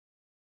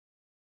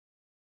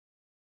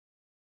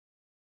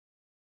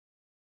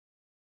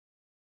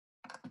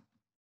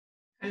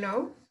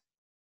Hello.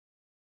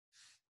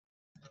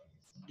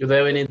 Good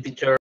evening,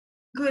 teacher.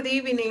 Good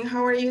evening.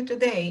 How are you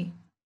today?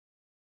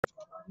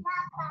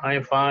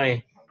 I'm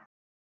fine.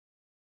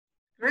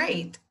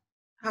 Great.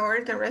 How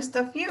are the rest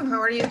of you?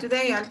 How are you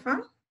today,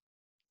 Alpha?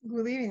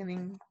 Good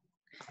evening.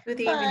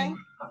 Good evening.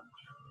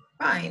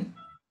 Fine.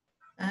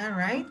 All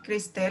right.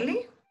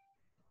 Cristeli?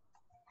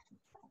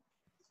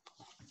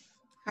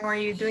 How are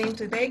you doing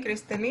today,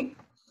 Cristeli?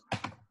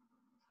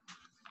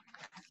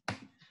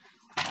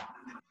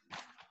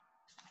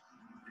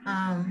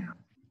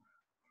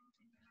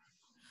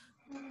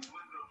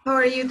 How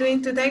are you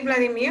doing today,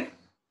 Vladimir?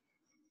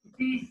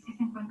 Sí, sí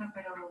se encuentra,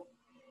 pero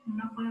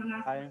no puedo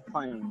hablar. I'm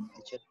fine,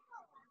 teacher.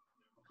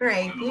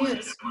 Great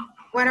news.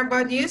 What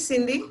about you,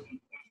 Cindy?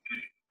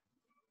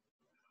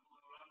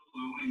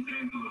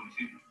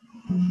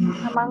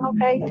 I'm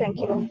okay, thank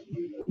you.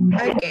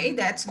 Okay,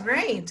 that's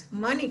great.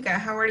 Monica,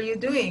 how are you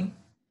doing?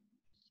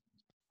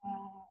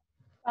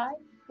 Fine,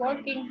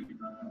 working.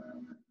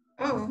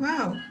 Oh,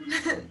 wow.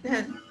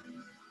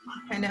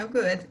 I know,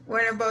 good.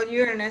 What about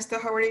you, Ernesto?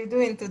 How are you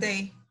doing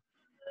today?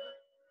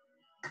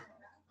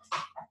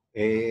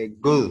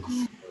 Good.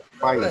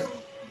 Fine. Good.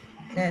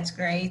 That's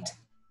great.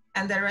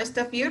 And the rest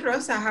of you,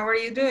 Rosa, how are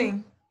you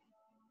doing?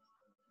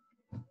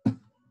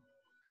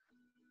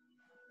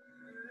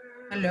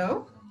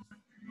 Hello?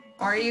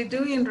 How are you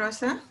doing,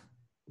 Rosa?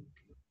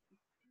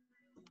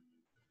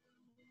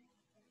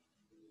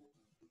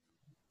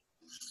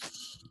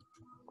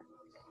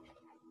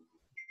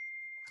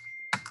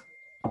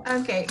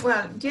 Okay,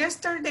 well,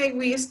 yesterday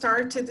we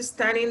started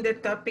studying the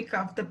topic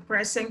of the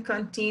present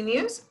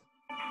continuous.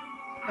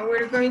 And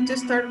we're going to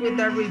start with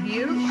a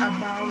review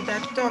about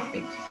that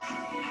topic.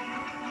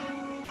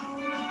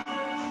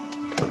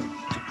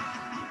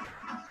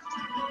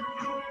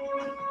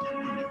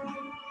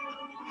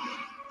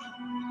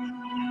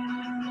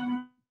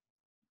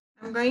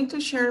 I'm going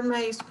to share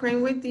my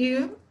screen with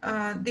you.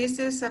 This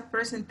is a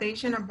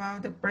presentation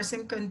about the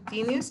present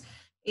continuous.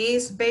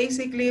 It's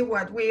basically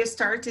what we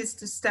started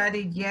to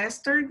study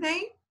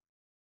yesterday.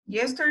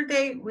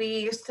 Yesterday,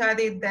 we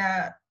studied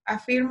the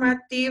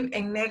affirmative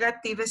and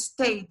negative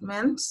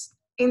statements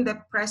in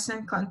the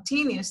present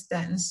continuous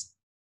tense.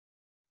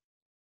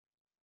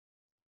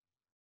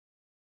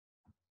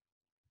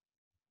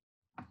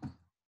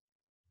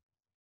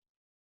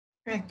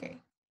 Okay.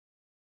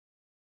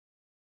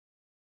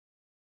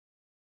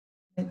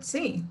 Let's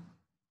see.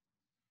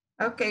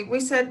 Okay, we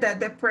said that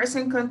the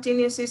present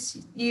continuous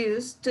is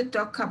used to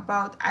talk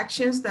about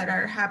actions that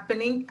are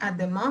happening at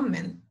the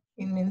moment.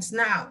 It means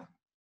now.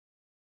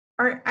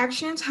 Are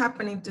actions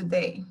happening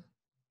today?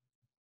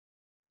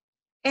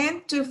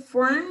 And to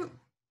form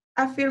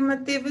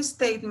affirmative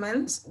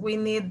statements, we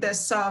need the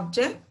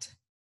subject.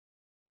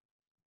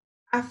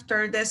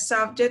 After the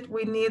subject,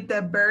 we need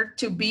the verb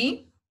to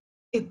be.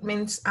 It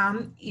means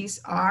is,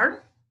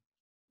 are.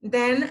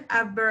 Then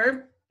a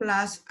verb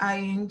plus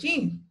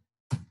ing.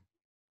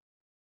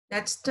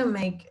 That's to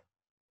make.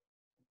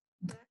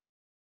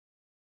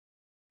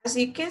 As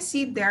you can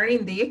see there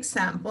in the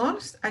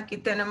examples, aquí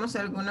tenemos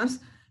algunos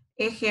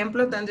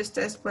ejemplos donde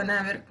ustedes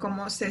pueden ver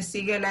cómo se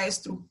sigue la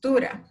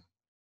estructura.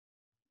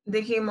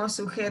 Dijimos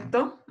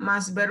sujeto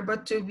más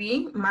verbo to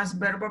be más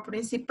verbo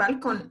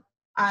principal con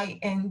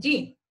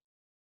ing.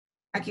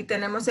 Aquí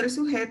tenemos el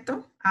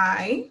sujeto,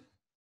 I.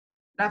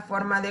 La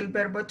forma del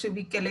verbo to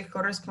be que le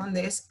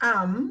corresponde es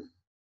am.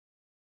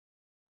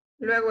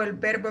 Luego el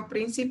verbo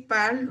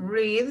principal,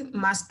 read,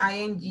 más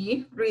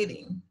ing,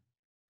 reading.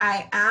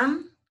 I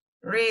am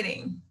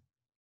reading.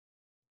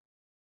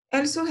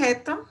 El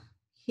sujeto,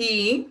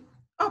 he,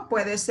 o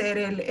puede ser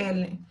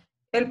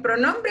el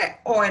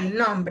pronombre o el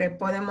nombre.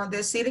 Podemos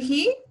decir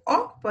he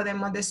o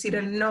podemos decir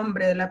el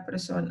nombre de la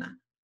persona.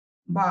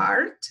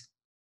 Bart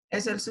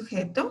es el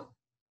sujeto.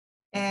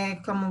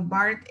 Como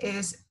Bart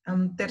es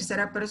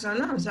tercera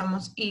persona,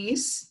 usamos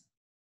is.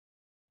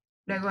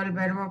 Luego el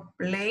verbo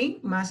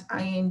play más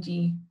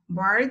ing.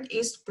 Bart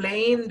is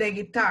playing the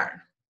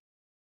guitar.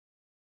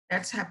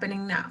 That's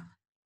happening now.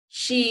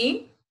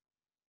 She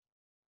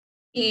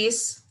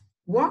is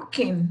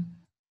walking.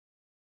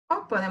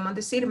 O podemos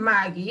decir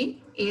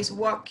Maggie is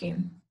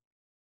walking.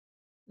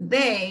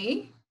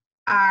 They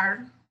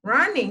are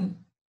running.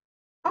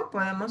 O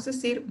podemos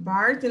decir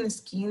Bart and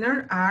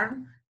Skinner are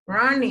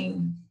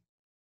running.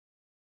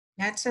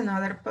 That's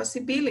another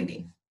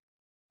possibility.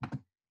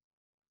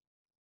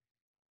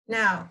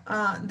 Now,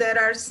 there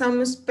are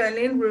some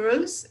spelling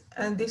rules.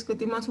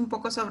 Discutimos un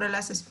poco sobre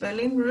las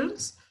spelling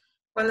rules.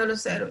 Cuando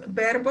los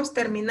verbos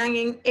terminan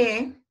en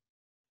E,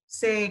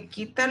 se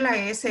quita la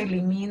E, se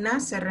elimina,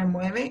 se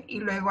remueve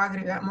y luego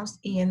agregamos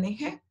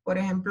ing. Por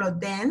ejemplo,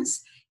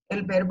 dance,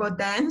 el verbo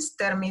dance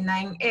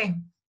termina en E.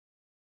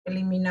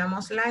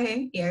 Eliminamos la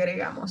E y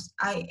agregamos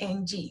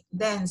ing,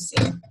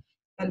 dancing.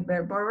 El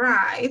verbo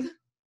ride,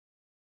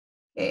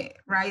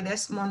 ride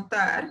es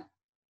montar,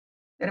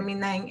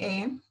 termina en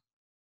E.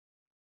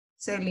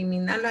 Se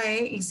elimina la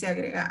E y se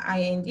agrega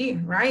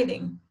ing,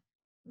 riding.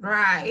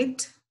 Ride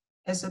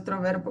es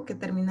otro verbo que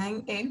termina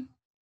en E.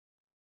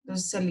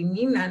 Entonces se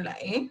elimina la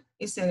E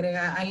y se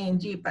agrega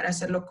ing para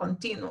hacerlo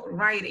continuo,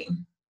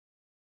 writing.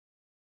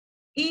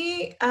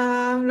 Y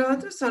los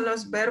otros son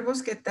los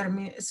verbos que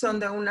son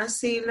de una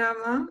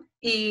sílaba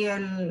y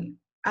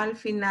al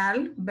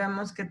final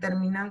vemos que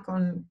terminan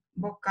con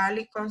vocal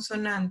y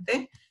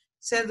consonante.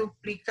 Se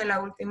duplica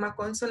la última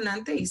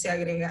consonante y se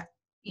agrega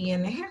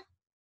ing.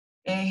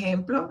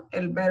 Ejemplo,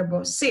 el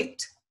verbo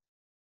sit,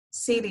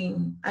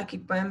 sitting. Aquí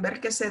pueden ver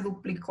que se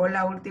duplicó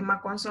la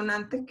última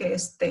consonante que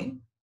es T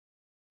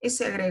y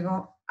se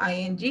agregó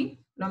ing.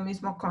 Lo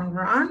mismo con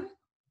run,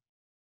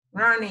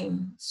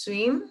 running,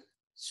 swim,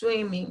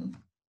 swimming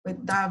with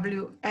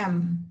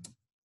WM.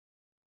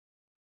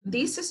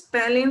 These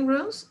spelling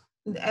rules,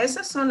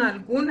 esas son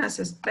algunas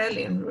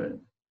spelling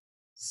rules.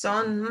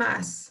 Son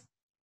más.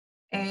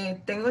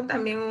 Tengo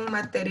también un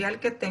material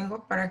que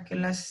tengo para que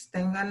las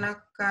tengan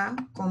acá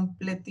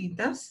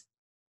completitas.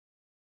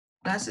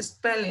 Las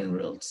spelling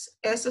rules.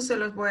 Eso se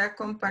los voy a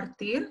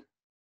compartir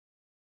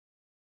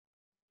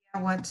a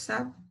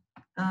WhatsApp.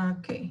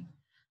 Ok.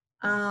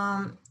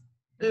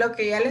 Lo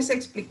que ya les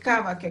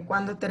explicaba, que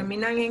cuando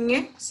terminan en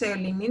E, se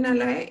elimina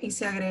la E y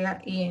se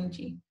agrega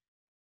ing.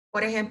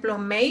 Por ejemplo,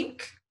 make,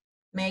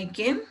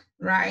 making,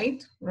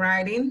 write,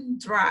 writing,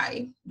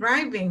 drive,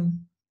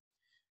 driving.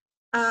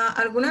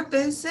 Algunas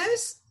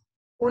veces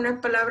una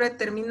palabra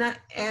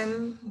termina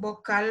en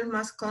vocal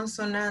más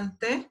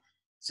consonante,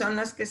 son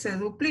las que se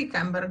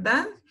duplican,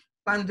 ¿verdad?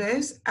 Cuando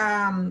es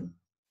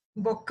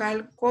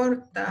vocal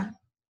corta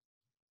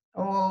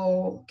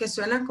o que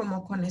suena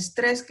como con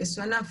estrés, que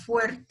suena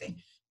fuerte.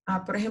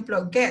 Por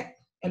ejemplo, get,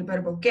 el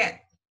verbo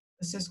get,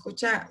 se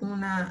escucha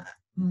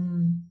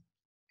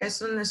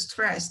es un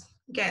stress,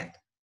 get.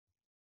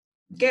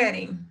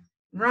 Getting,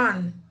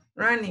 run,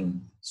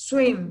 running,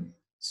 swim,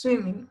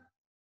 swimming.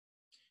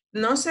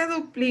 No se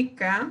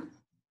duplica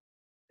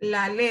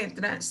la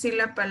letra si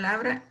la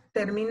palabra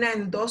termina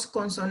en dos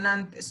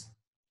consonantes.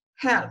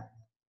 Help.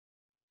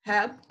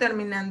 Help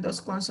termina en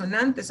dos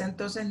consonantes,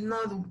 entonces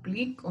no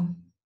duplico.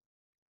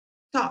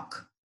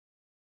 Talk.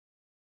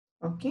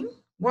 Ok.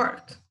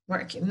 Work.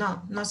 Working.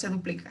 No se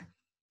duplica.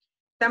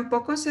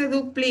 Tampoco se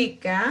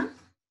duplica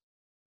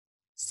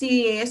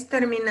si es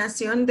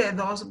terminación de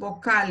dos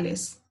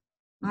vocales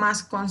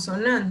más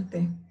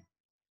consonante.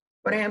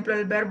 Por ejemplo,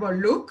 el verbo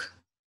look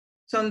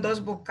son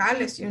dos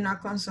vocales y una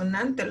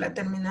consonante, la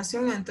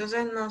terminación,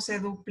 entonces no se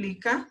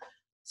duplica.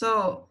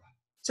 Solo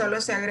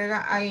se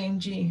agrega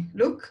ing.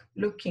 Look,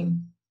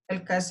 looking.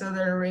 El caso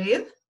de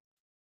read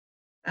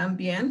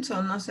también,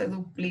 no se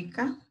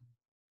duplica.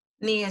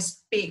 Ni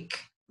speak.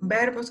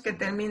 Verbos que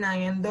terminan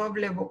en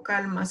doble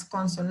vocal más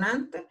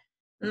consonante,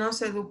 no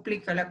se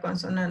duplica la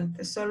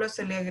consonante, solo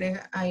se le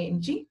agrega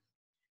ing.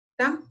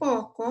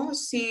 Tampoco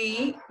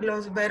si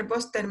los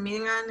verbos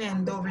terminan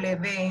en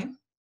W,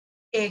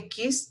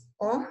 X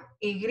o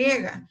Y.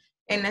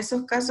 En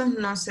esos casos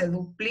no se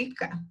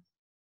duplica.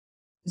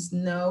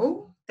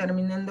 Snow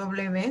termina en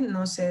W,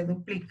 no se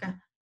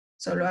duplica.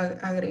 Solo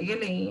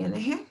agréguele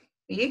ing.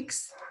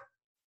 Fix.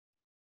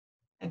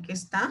 Aquí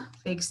está.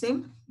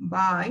 Fixing.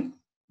 Buy.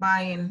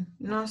 Buying.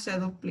 No se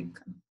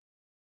duplica.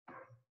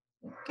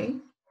 Ok.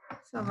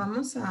 So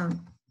vamos a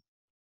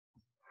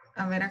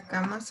ver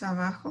acá más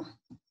abajo.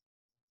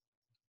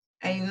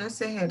 Hay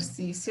unos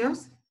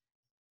ejercicios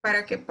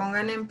para que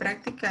pongan en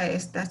práctica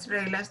estas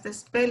reglas de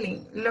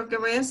spelling. Lo que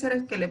voy a hacer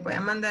es que le voy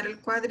a mandar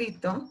el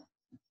cuadrito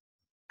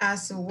a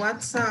su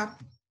WhatsApp.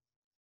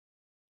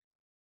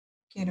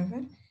 Quiero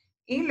ver.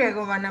 Y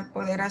luego van a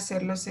poder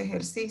hacer los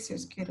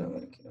ejercicios. Quiero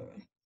ver.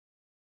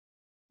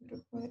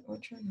 Grupo de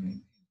 8 a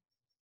 9.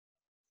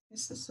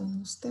 Esos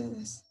son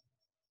ustedes.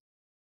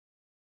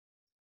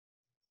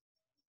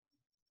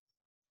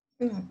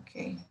 Ok.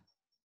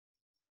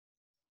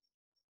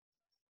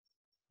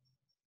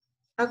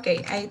 Ok,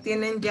 ahí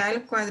tienen ya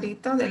el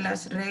cuadrito de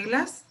las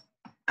reglas.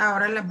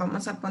 Ahora las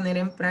vamos a poner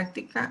en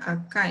práctica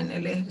acá en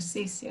el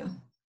ejercicio.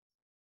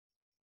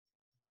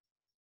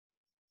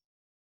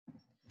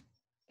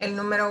 El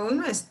número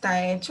 1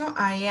 está hecho,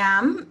 I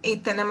am, y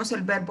tenemos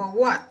el verbo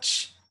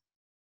watch.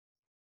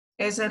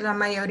 Esa es la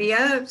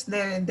mayoría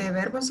de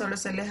verbos, solo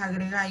se les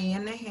agrega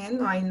ing,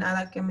 no hay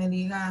nada que me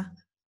diga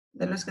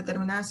de los que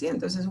terminan así.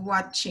 Entonces,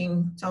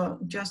 watching, so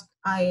just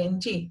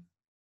ing.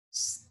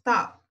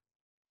 Stop.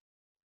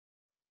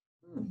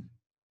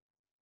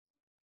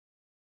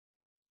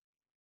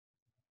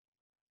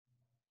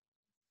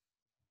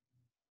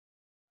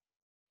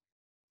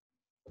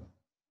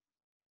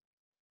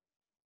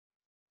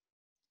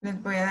 Les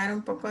voy a dar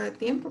un poco de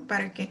tiempo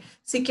para que,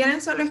 si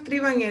quieren, solo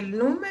escriban el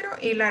número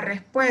y la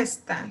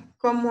respuesta,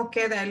 cómo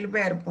queda el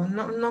verbo.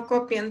 No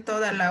copien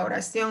toda la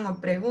oración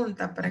o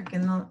pregunta para que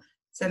no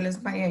se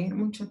les vaya a ir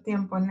mucho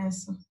tiempo en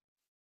eso.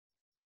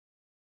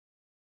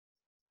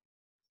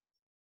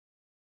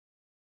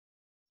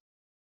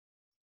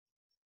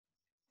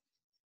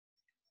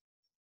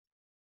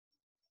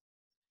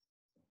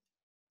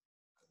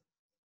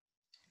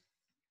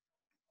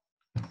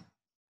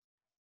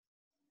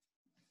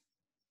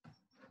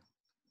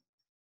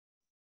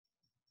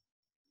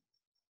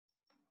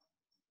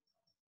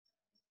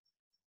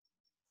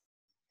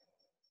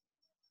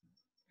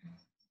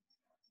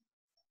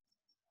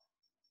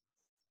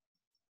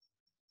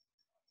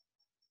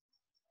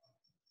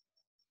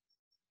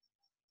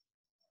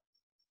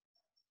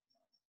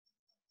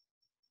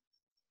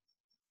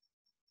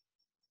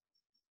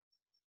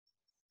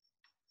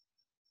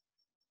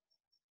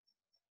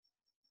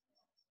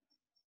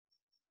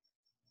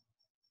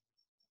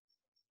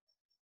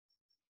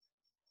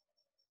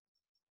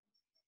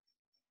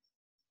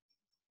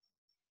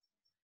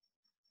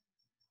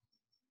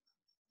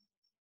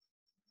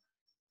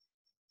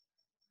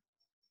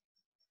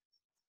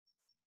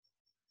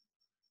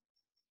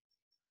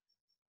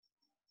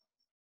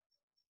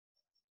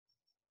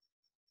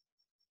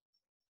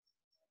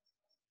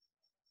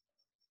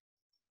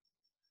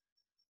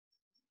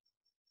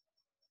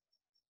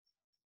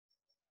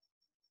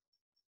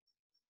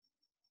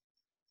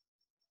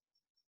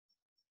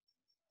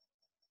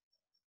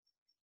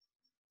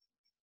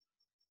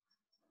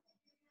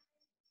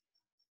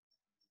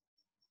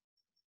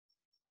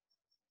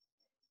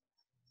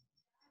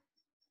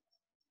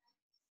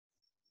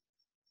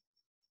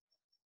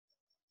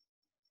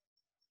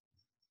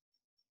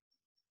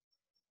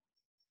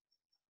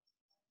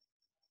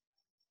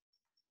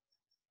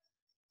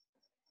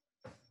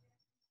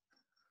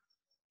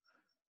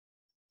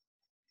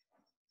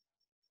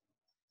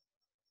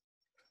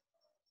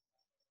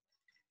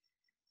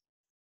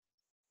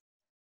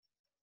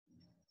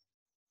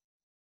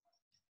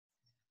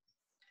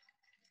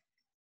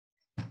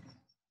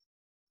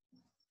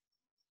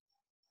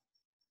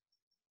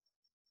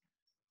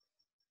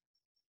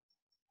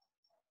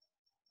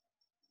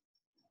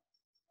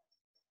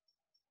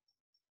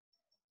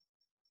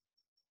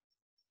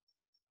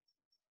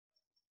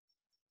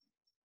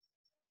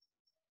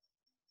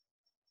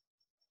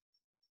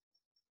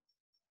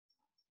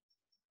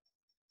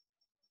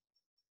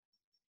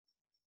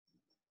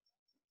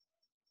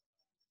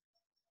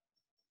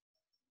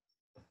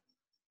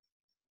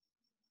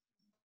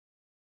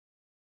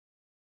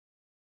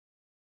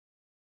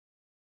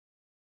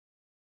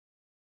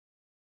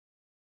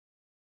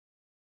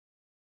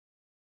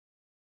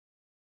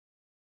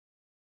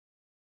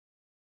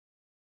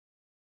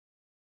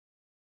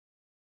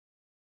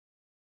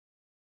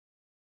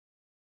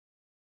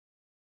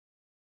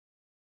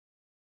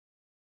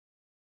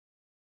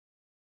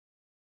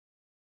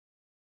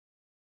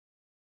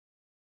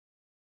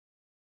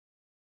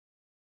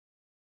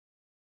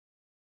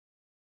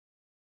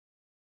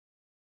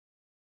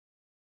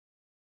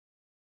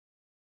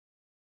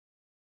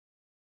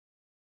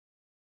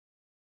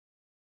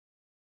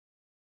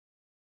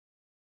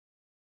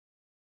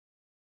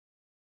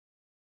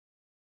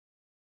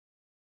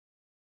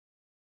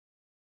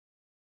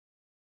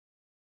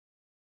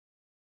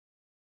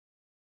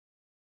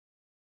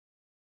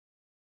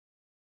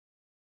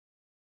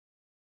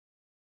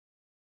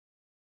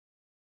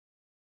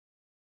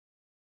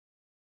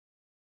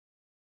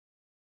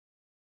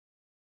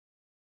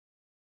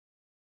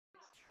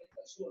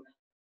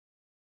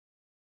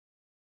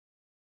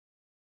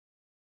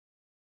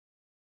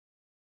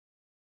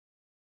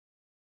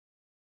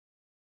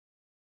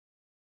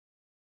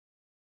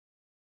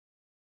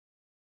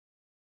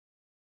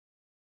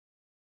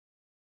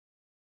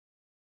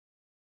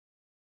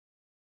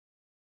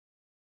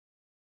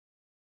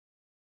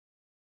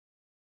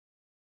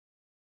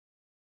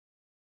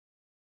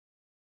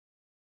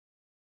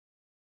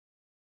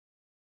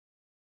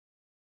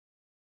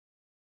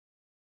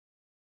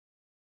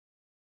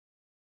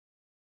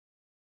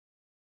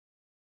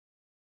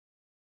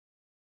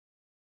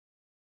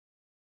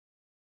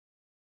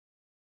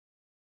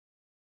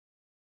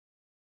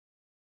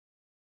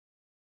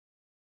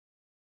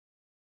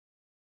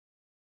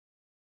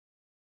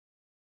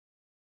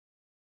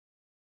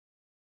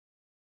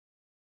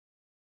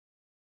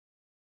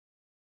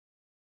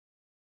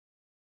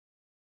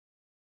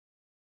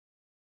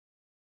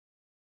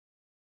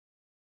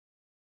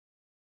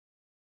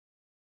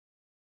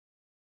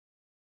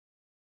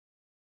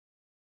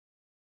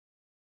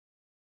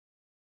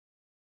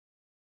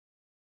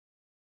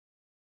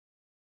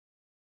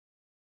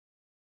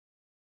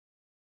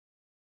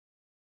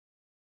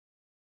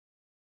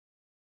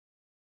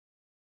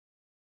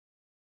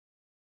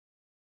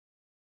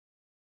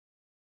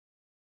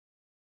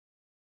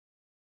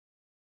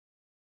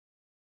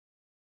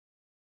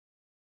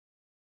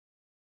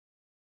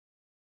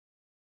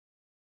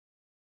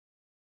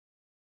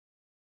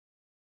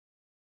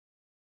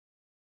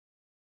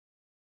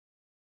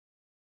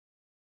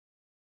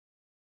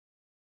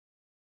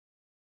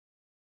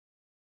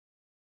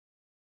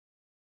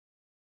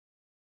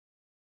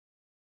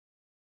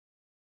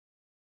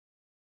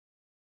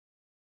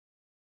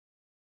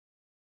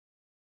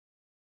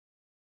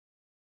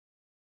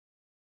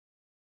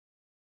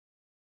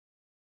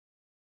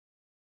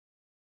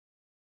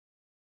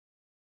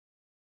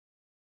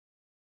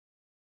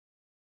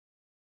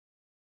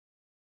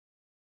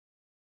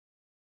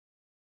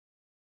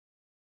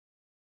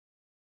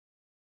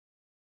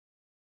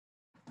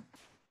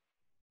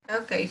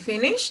 Okay,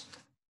 finished?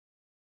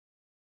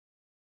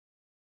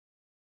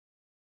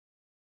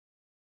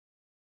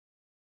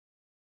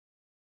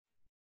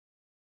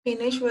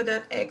 Finish with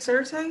that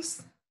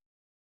exercise?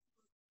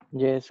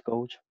 Yes,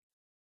 coach.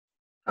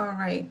 All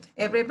right,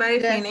 everybody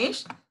Yes.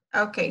 finished?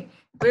 Okay,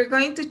 we're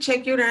going to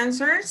check your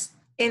answers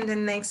in the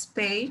next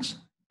page.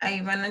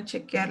 Ahí van a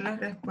chequear las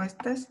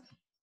respuestas.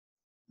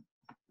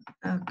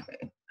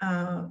 Okay.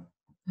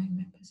 Ay,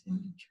 me pasé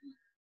mucho.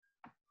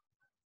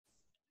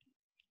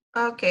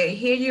 Okay,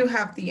 here you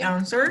have the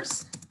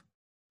answers.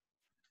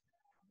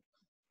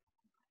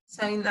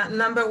 So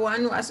number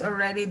one was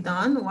already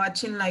done,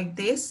 watching like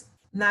this.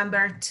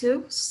 Number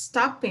two,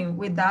 stopping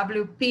with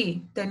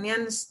WP.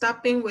 ¿Tenían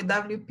stopping with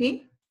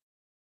WP?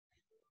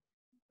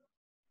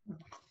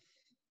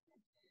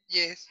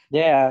 Yes.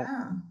 Yeah,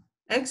 Ah,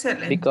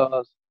 excellent.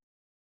 because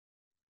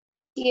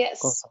Yes.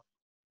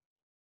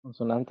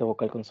 consonante,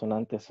 vocal,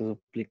 consonante se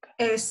duplica.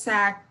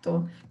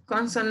 Exacto.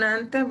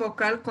 Consonante,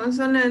 vocal,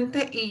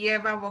 consonante y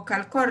lleva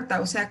vocal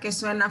corta, o sea que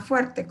suena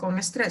fuerte con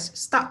estrés.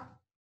 Stop.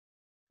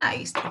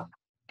 Ahí está.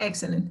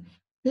 Excelente.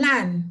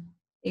 Plan.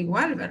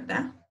 Igual,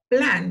 ¿verdad?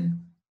 Plan.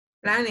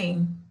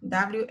 Planning.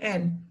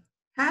 WN.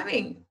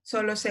 Having.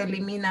 Solo se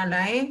elimina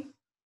la E.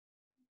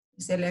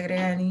 Se le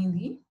agrega an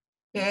ed.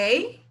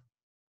 Pay.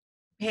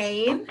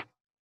 Paying.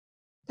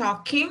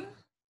 Talking.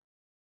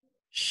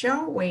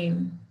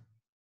 Showing.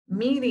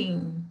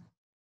 Meeting.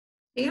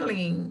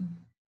 Feeling.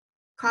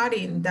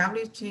 Cutting.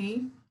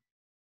 WT.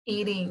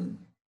 Eating.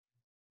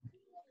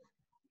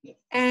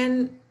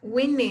 And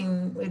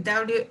winning with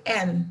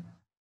WN.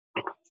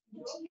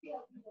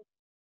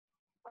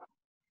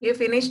 You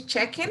finished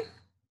checking?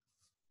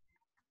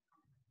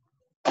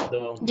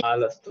 No,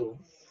 malas tú.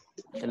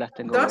 Yo las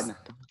tengo Dos? buenas.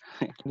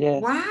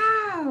 Yes.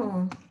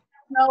 Wow.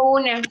 No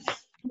una.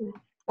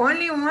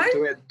 Only one?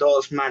 Tuve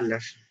dos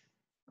malas.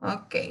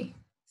 Ok.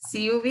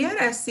 Si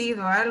hubiera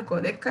sido algo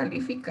de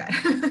calificar,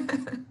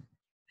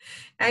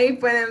 ahí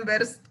pueden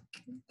ver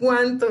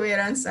cuánto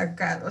hubieran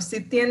sacado. Si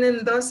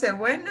tienen 12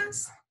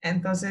 buenas,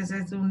 entonces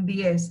es un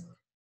 10.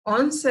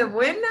 11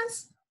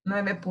 buenas,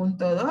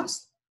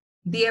 9.2.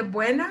 10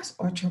 buenas,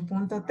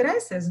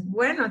 8.3. Es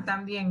bueno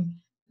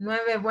también.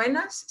 9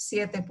 buenas,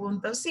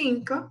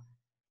 7.5.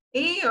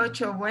 Y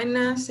 8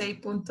 buenas,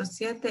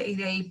 6.7. Y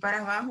de ahí para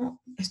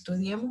abajo,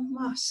 estudiemos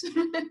más.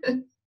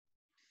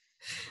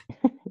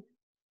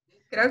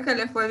 Creo que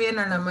le fue bien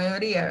a la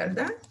mayoría,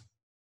 ¿verdad?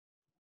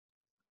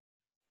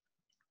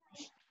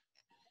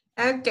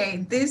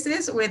 Ok, this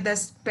is with the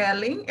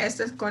spelling.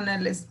 Esto es con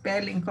el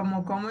spelling,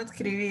 como cómo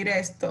escribir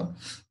esto.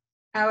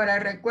 Ahora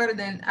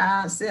recuerden,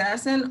 se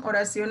hacen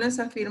oraciones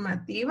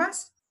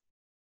afirmativas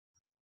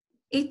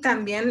y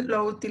también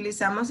lo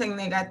utilizamos en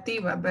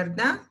negativa,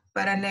 ¿verdad?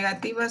 Para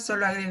negativa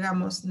solo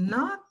agregamos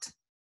not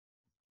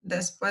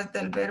después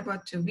del verbo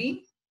to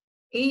be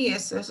y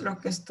eso es lo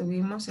que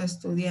estuvimos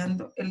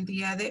estudiando el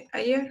día de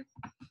ayer.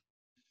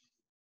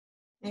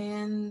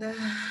 And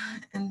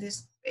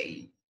this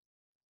page.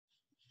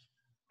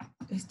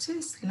 It's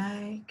just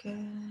like,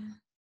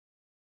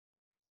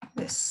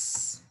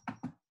 Yes.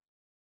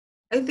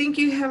 I think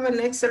you have an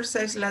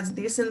exercise like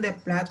this in the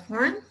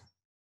platform.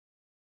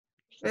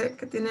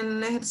 Que tienen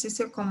un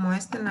ejercicio como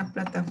este en la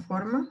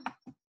plataforma.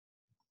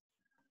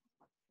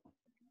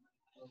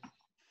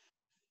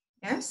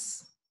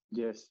 Yes.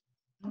 Yes.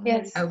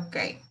 Yes.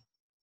 Okay.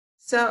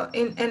 So,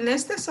 en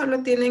este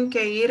solo tienen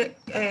que ir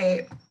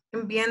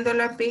viendo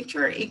la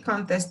picture y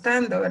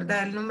contestando,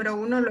 ¿verdad? El número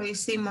 1 lo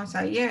hicimos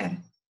ayer.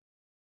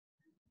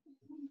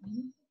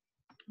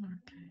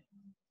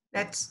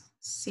 That's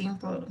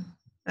simple.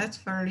 That's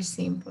very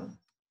simple.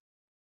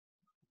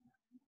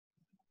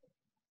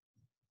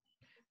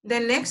 The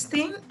next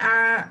thing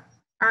are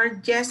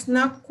just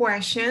no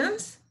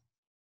questions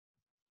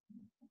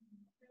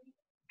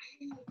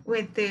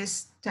with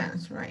this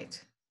tense, right?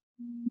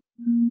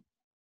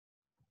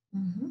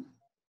 Ujú.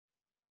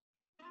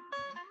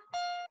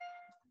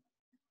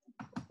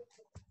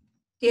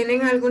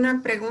 ¿Tienen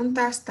alguna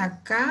pregunta hasta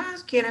acá?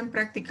 ¿Quieren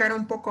practicar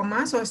un poco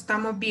más o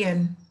estamos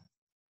bien?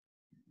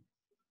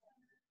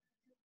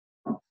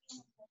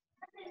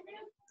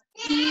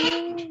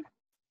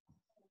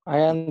 I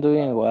am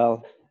doing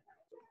well.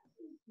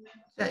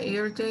 So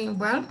you're doing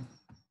well?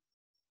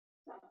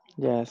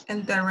 Yes.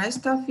 And the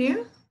rest of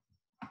you?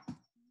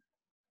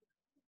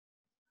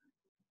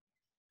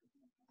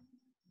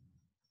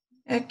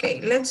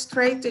 Okay, let's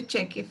try to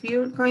check. If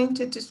you're going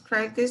to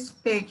describe this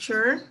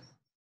picture,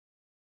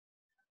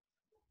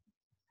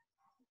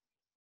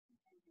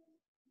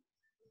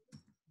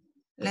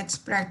 let's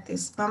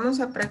practice. Vamos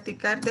a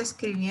practicar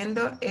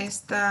describiendo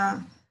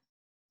esta.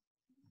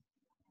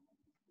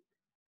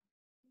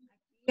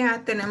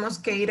 Ya tenemos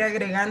que ir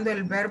agregando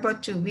el verbo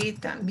to be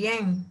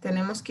también.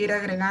 Tenemos que ir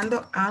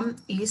agregando am,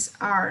 is,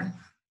 are.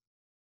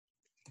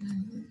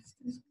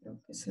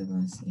 Creo que se va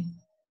así.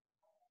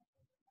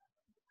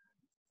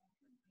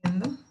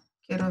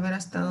 Quiero ver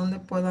hasta dónde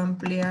puedo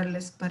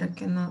ampliarles para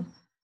que no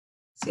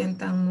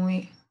sientan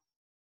muy...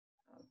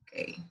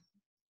 Ok.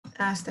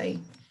 Hasta ahí.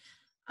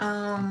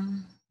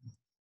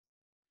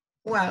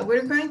 Well,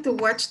 we're going to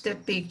watch the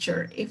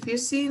picture. If you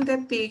see in the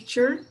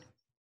picture,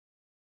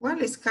 well,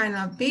 it's kind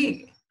of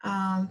big.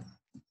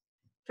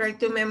 Try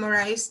to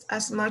memorize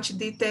as much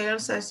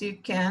details as you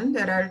can.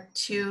 There are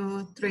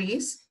 2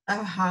 trees,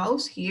 a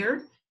house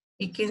here.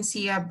 You can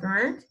see a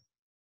bird.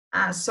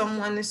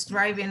 Someone is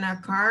driving a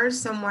car.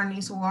 Someone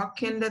is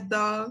walking the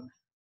dog.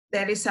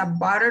 There is a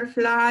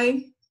butterfly,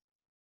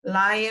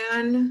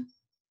 lion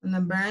on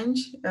a branch,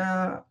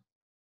 a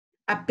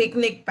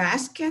picnic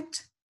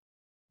basket,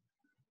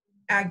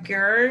 a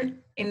girl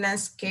in a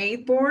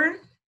skateboard.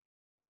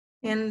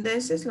 And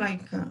this is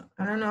like,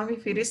 I don't know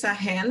if it is a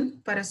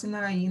hen, parece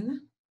una gallina.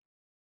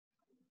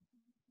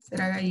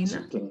 ¿Será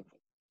gallina? Chicken.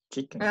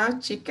 Chicken. Oh,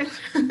 chicken.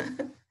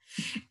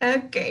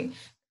 Okay,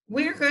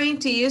 we're going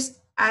to use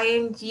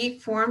ing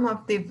form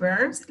of the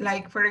verbs.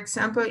 Like, for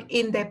example,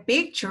 in the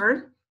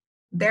picture,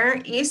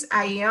 there is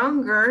a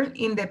young girl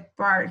in the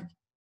park.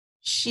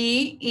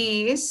 She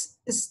is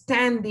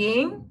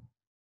standing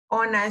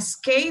on a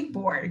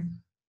skateboard.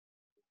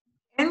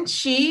 And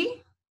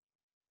she,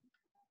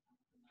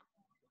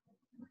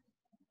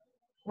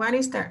 what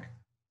is there?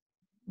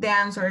 The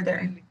answer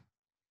there.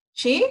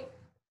 She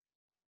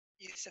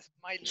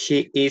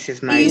She is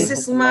smiling.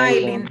 is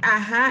smiling.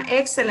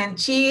 Excellent.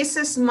 She is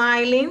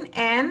smiling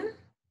and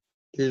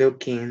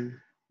Looking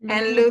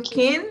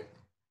looking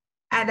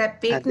at a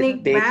at the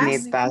picnic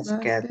picnic basket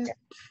basket.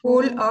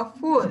 full of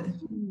food.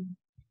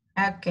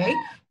 Okay.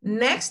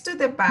 Next to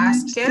the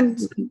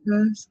basket,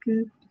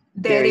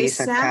 there is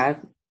a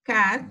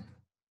cat.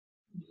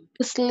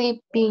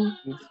 Sleeping.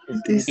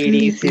 It is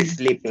sleeping. Is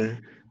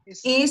sleeping.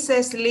 It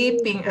is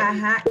sleeping.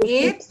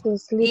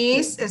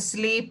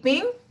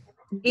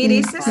 It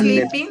is On the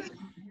sleeping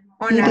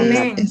on a on a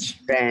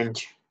bench.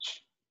 bench.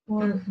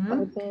 On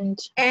a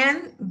bench.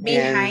 And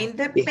behind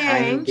the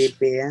Behind the bench,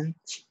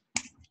 bench,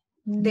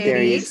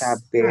 there is a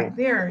bird.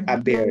 a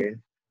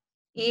bird.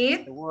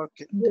 It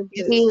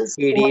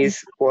It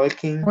is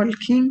walking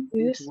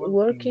Is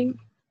working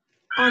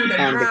on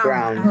the on the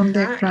ground. ground.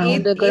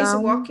 It the is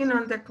ground. walking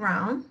on the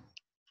ground.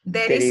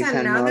 There There is is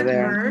another another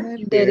bird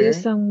There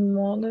is bird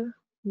another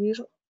bird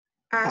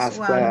as as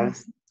well. well.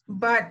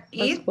 But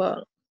as it,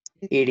 well.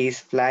 It is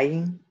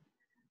flying.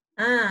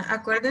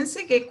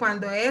 acuérdense que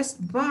cuando es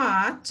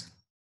but,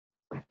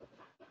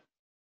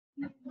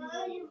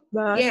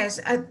 yes,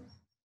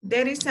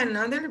 there is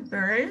another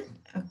bird.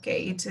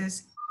 Okay, it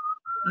says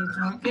it's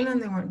walking on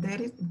the ground.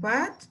 There is,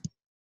 but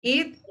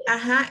it,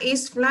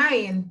 is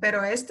flying,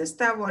 pero este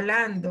está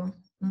volando.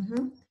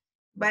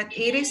 But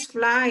it is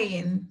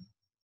flying.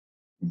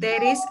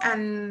 There is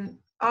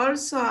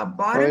also a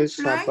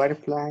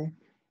butterfly.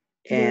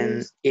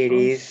 And it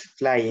is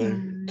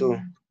flying too.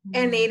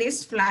 And it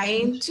is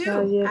flying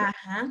too.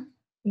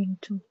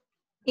 Into.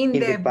 In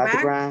the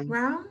background,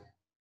 background,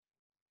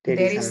 there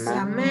there is a is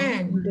a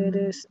man. There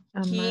is a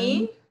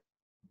man.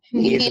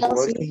 He is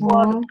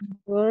walking.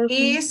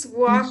 is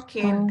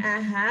walking.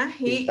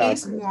 He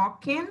His is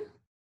walking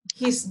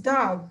his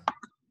dog.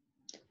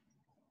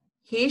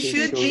 He He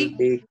should should be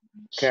be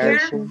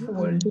careful.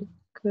 careful.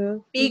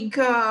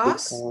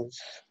 Because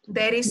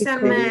there is a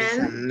Because there is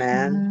a man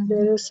man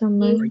there is a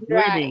man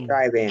Driving.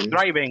 driving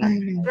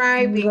Driving.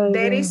 driving.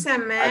 There is a a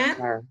man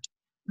car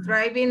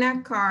driving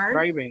a car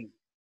Driving.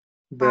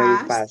 very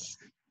past fast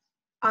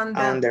on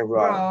on the the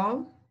road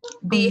road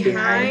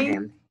behind behind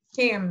him.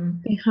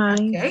 him.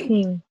 behind Okay,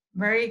 him.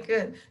 very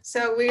good.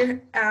 So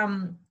we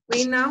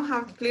now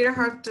have clear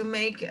how to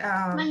make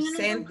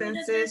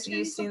sentences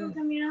using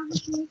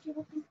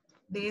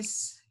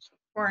this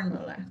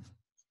formula.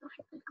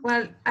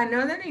 Well,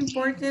 another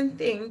important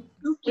thing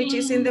which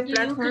is in the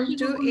platform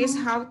too is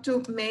how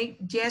to make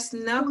yes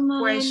no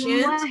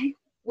questions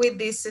with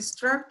this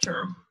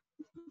structure.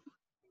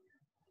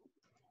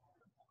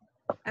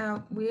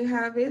 We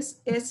have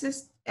this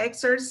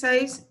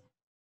exercise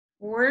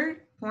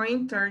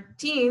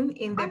 4.13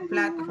 in the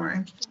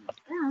platform.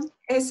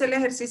 Es el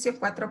ejercicio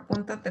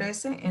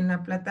 4.13 en la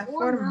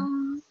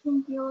plataforma.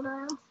 Okay.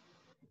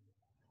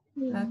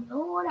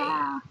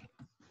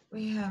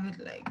 We have it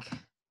like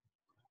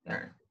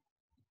there.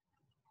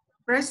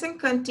 Present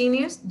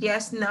continuous,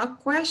 yes, no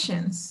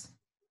questions.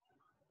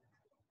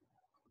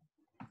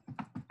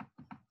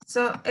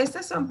 So,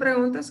 estas son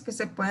preguntas que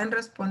se pueden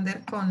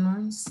responder con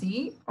un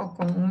sí o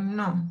con un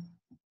no.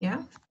 ¿Ya?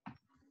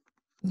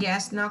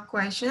 Yes, no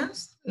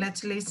questions.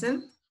 Let's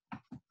listen.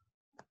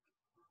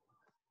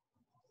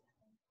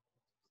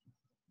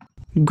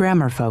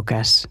 Grammar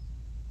focus.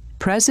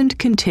 Present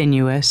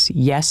continuous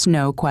yes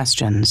no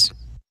questions.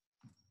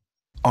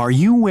 Are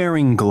you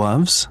wearing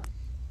gloves?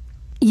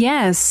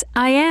 Yes,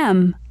 I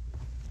am.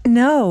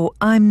 No,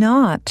 I'm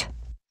not.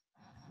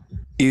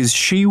 Is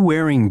she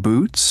wearing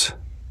boots?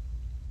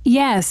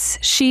 Yes,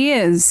 she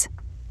is.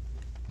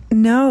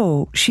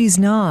 No, she's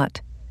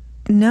not.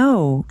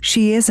 No,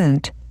 she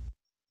isn't.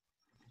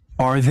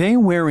 Are they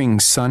wearing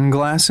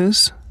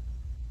sunglasses?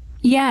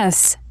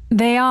 Yes,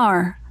 they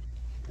are.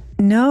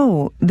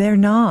 No, they're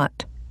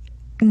not.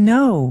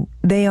 No,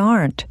 they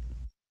aren't.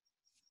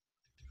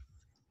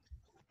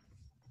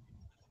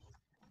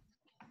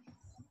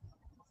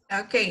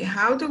 Okay,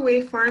 how do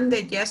we form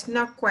the yes,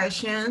 no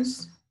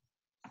questions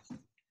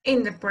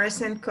in the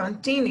present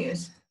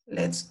continuous?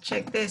 Let's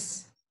check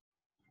this.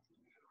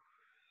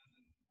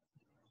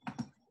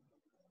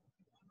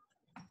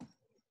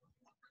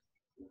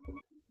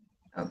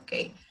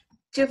 Okay,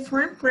 to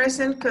form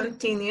present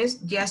continuous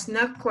yes,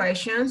 no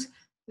questions,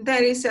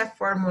 there is a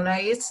formula.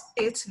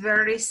 It's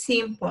very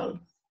simple.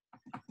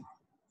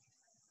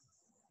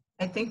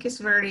 I think it's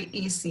very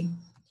easy.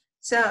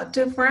 So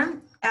to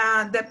form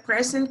the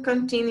present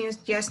continuous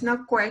yes,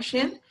 no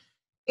question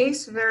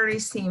is very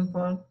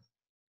simple.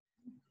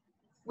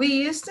 We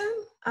use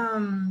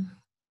them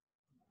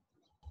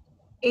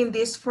in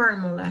this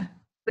formula.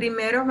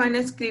 Primero van a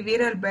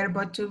escribir el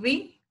verbo to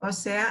be, o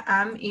sea,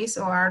 am, is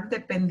o are,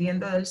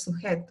 dependiendo del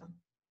sujeto.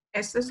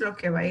 Esto es lo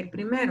que va a ir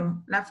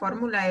primero. La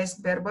fórmula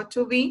es verbo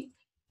to be,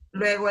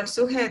 luego el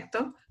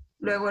sujeto,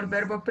 luego el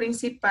verbo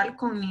principal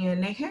con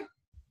ing.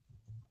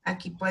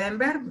 Aquí pueden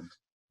ver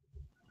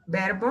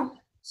verbo,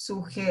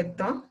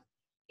 sujeto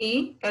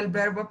y el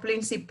verbo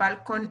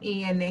principal con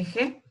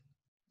ing.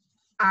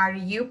 Are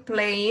you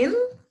playing?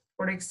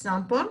 Por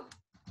ejemplo,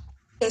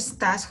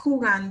 ¿estás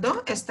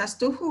jugando? ¿Estás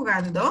tú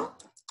jugando?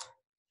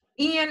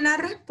 Y en la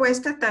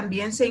respuesta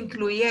también se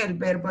incluye el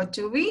verbo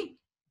to be.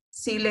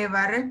 Si le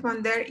va a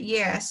responder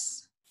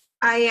yes,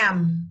 I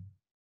am.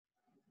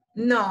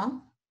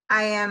 No,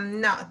 I am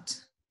not.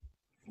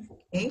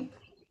 Okay.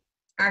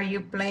 Are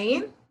you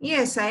playing?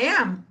 Yes, I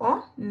am.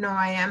 Oh, no,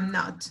 I am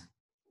not.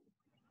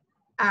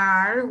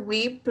 Are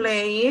we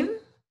playing?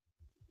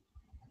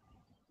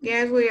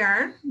 Yes, we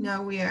are.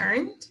 No, we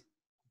aren't.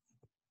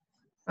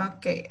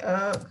 Okay.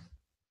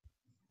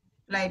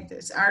 Like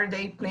this. Are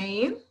they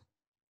playing?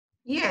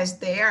 Yes,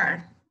 they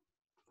are.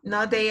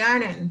 No, they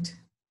aren't.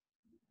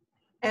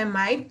 Am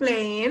I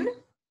playing?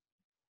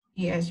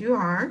 Yes, you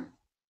are.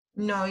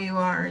 No, you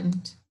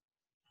aren't.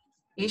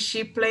 Is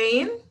she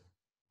playing?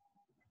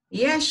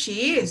 Yes,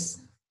 she is.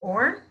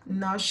 Or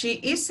no, she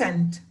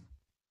isn't.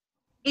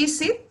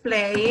 Is it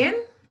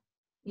playing?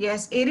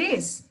 Yes, it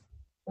is.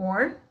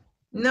 Or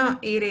no,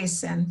 it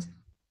isn't.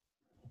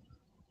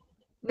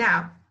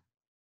 Now,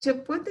 to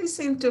put this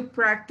into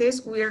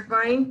practice, we are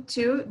going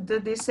to do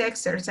this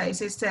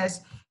exercise. It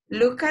says,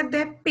 look at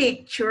the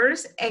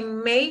pictures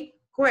and make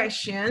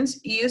questions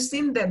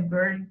using the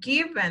verb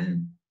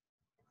given.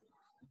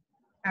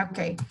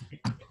 Okay.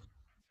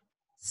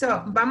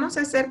 So, vamos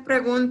a hacer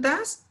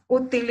preguntas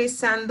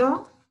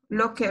utilizando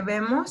lo que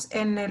vemos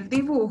en el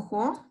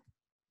dibujo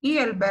y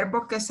el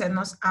verbo que se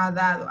nos ha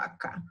dado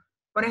acá.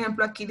 Por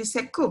ejemplo, aquí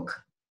dice cook.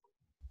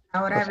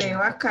 Ahora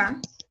veo acá.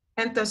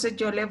 Entonces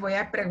yo le voy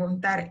a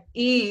preguntar,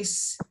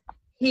 ¿is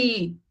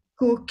he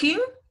cooking?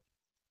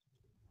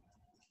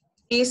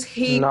 ¿Is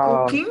he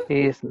No, cooking?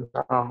 he's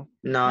no.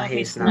 No,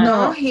 he's not.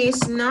 No,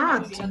 he's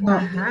not.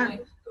 Ajá.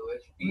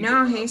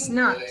 No, he's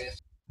not.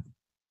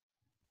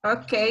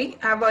 Okay,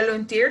 a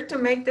volunteer to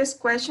make this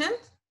question?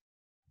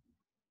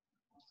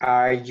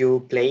 Are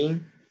you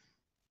playing?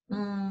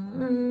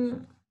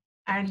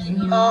 Are you?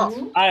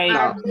 No.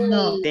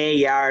 No.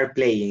 They are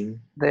playing.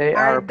 They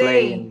Are are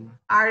playing.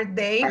 Are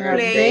they Are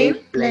playing? they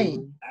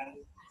playing?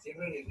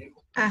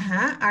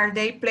 Are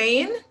they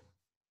playing?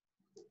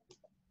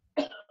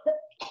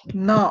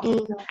 No.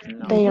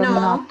 They are No,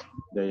 not.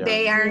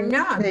 they are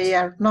not. They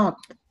are not.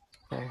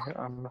 They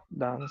are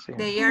dancing.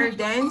 They are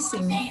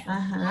dancing.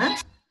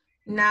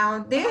 Now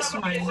this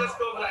one.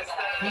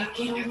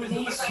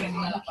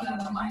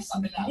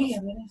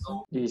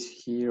 Is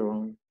he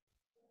wrong?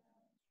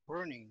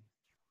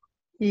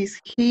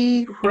 Is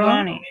he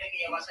running?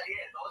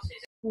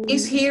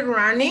 Is he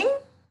running?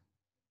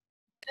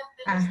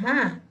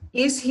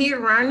 Is he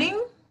running?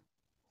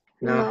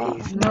 No,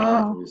 he's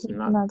No. He's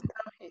not.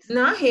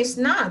 No, he's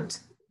not.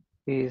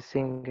 He is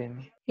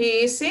singing.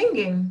 He is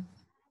singing.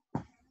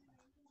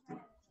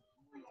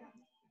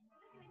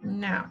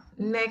 Now,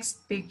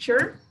 next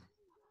picture.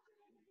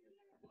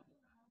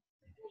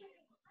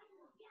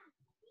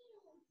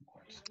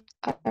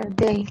 Are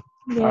they?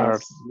 Are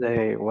Yes.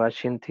 they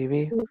watching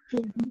TV?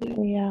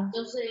 Yeah.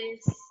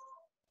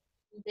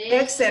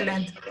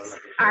 Excellent.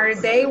 Are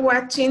they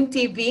watching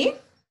TV?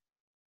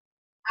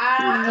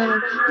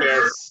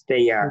 Yes,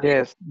 they are.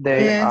 Yes,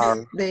 they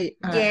are. They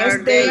are.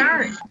 Yes, they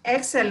are.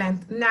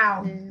 Excellent.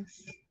 Now,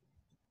 Yes.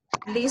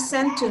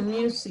 listen to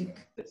music.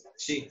 Is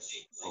she?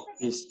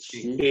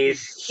 Is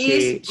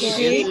Is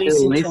she?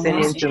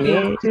 Listening to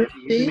music?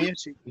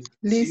 She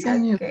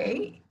listen you.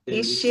 Okay.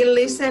 Is she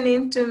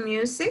listening to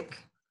music?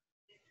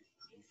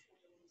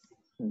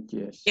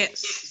 Yes.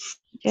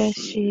 Yes,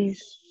 she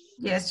is.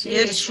 Yes, she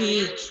is. Yes, she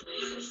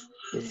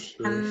is.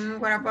 And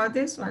what about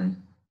this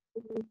one?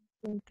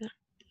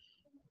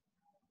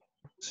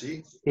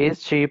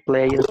 Is she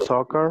playing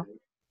soccer?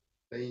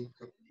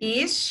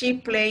 Is she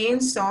playing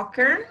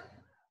soccer?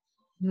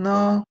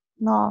 No.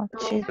 No,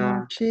 she's No,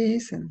 not. She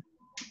isn't.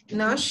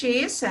 No,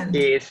 she isn't.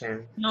 he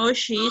isn't.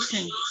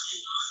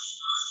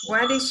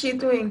 What is she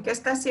doing? ¿Qué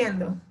está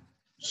haciendo?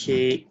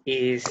 She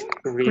is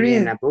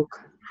reading a book.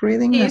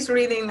 Reading. She is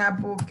reading a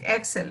book.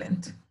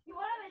 Excellent.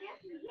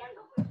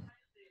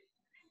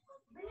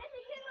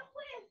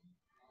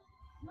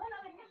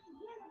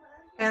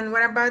 And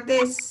what about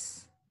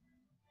this?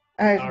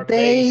 Are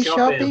they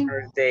shopping?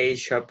 Are they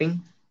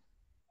shopping?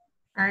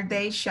 Are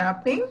they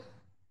shopping?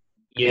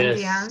 Yes, And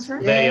the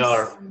answer? they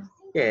are.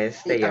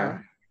 Yes, they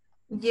are.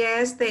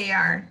 Yes, they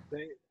are.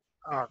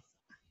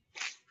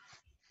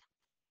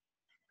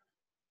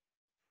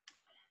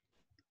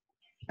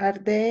 Are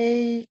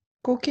they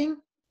cooking?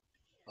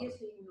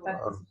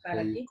 Are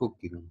they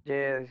cooking?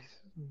 Yes,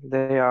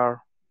 they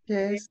are.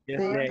 Yes,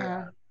 they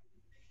are.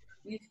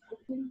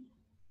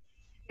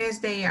 Yes,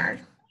 they are.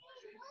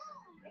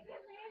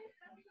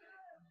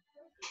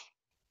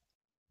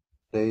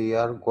 They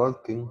are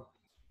working.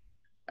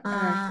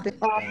 Are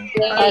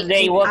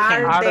they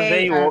walking?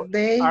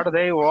 Are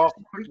they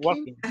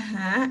working?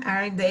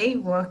 Are they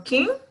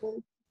working?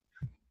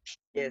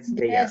 Yes,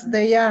 they Yes, are.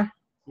 they are.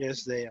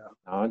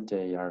 No,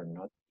 they are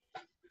not.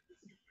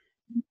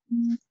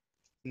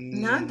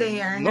 No,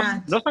 they are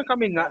not. No,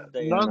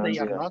 they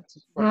are not.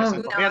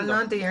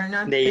 No, they are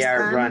not. They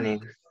are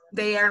running.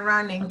 They are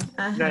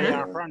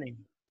running.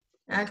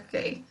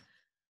 Okay.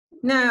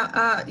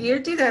 Now, you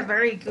did a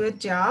very good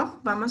job.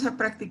 Vamos a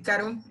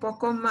practicar un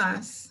poco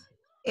más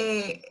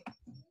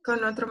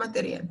con otro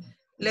material.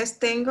 Les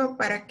tengo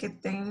para que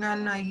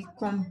tengan ahí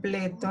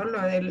completo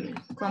lo del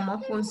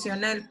cómo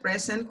funciona el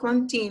present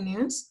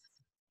continuous.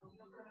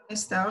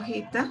 Esta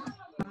hojita,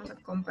 vamos a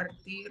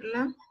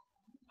compartirla.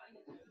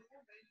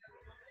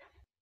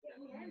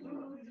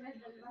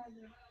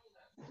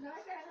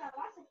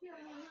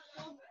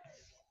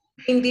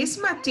 In this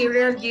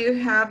material you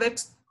have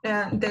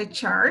the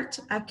chart.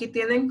 Aquí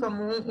tienen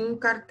como un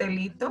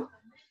cartelito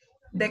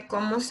de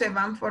cómo se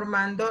van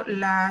formando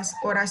las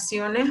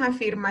oraciones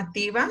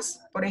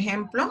afirmativas. Por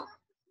ejemplo,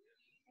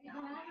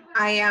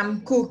 I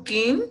am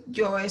cooking.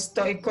 Yo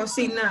estoy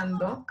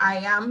cocinando.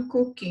 I am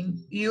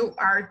cooking. You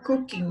are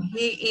cooking.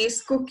 He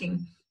is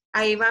cooking.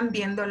 Ahí van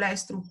viendo la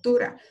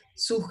estructura.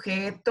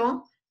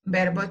 Sujeto,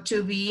 verbo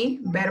to be,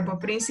 verbo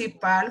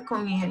principal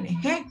con ing.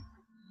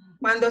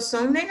 Cuando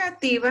son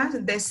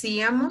negativas,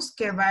 decíamos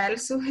que va el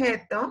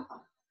sujeto,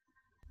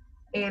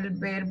 el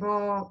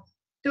verbo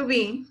to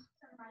be,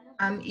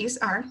 and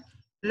is are,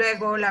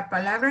 luego la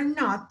palabra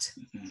not,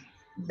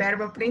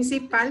 verbo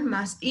principal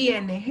más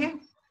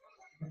ing.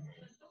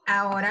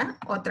 Ahora,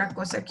 otra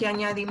cosa que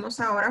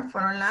añadimos ahora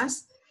fueron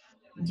las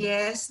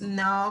yes,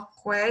 no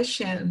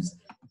questions.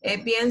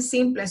 Es bien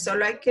simple,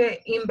 solo hay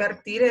que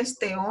invertir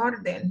este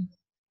orden.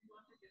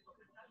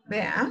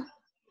 Vea.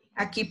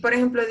 Aquí, por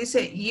ejemplo,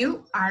 dice,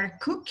 you are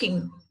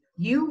cooking.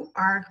 You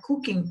are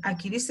cooking.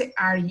 Aquí dice,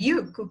 are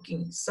you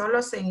cooking?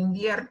 Solo se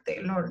invierte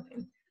el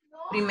orden.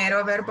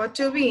 Primero verbo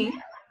to be,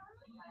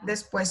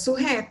 después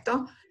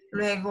sujeto,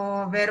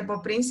 luego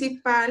verbo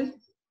principal,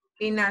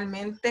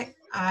 finalmente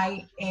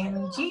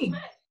ing.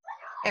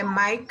 Am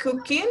I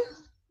cooking?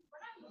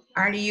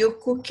 Are you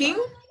cooking?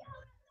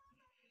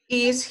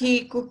 Is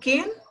he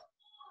cooking?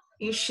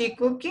 Is she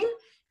cooking?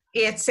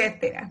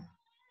 Etcétera.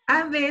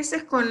 A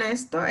veces con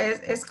esto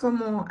es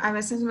como, a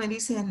veces me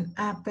dicen,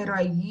 pero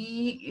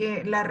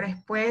allí la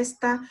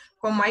respuesta,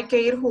 como hay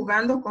que ir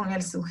jugando con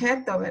el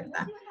sujeto,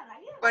 ¿verdad?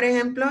 Por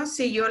ejemplo,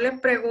 si yo le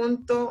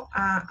pregunto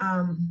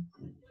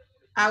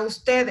a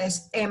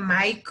ustedes, ¿am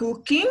I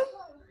cooking?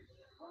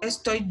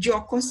 ¿Estoy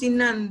yo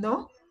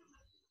cocinando?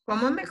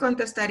 ¿Cómo me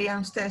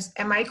contestarían ustedes?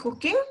 ¿Am I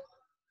cooking?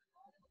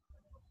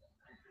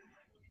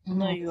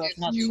 No, you are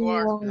not.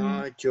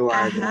 No, you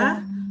are not.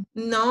 Ajá.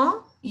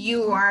 No,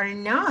 you are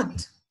not.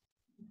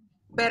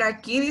 Pero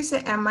aquí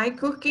dice, am I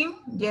cooking?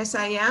 Yes,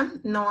 I am.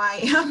 No,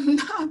 I am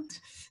not.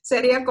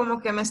 Sería como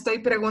que me estoy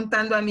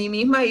preguntando a mí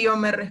misma y yo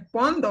me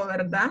respondo,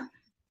 ¿verdad?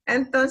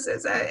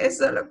 Entonces, es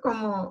solo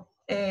como,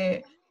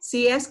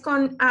 si es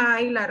con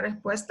I, la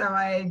respuesta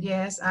va a ser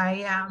yes,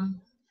 I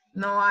am.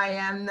 No, I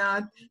am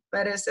not.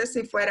 Pero ese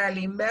si fuera a la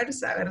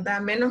inversa, ¿verdad?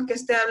 A menos que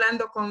esté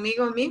hablando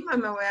conmigo misma,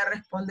 me voy a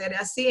responder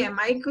así. Am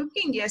I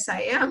cooking? Yes,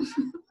 I am.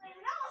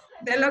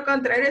 De lo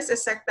contrario, es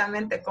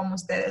exactamente como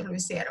ustedes lo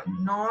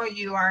hicieron. No,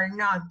 you are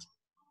not.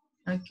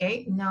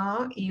 Ok,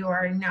 no, you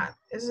are not.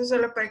 Eso es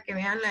solo para que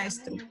vean la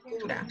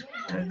estructura,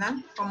 ¿verdad?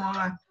 ¿Cómo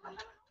va?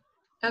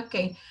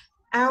 Ok,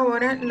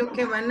 ahora lo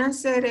que van a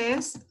hacer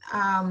es,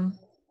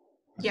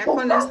 ya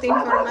con esta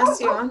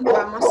información,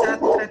 vamos a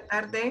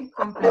tratar de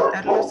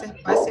completar los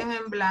espacios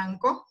en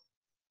blanco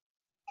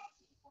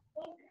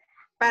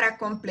para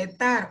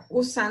completar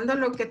usando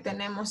lo que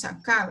tenemos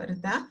acá,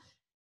 ¿verdad?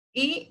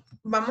 Y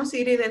vamos a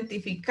ir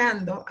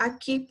identificando.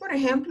 Aquí, por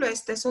ejemplo,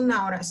 esta es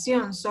una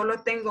oración.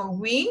 Solo tengo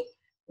we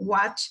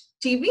watch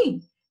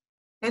TV.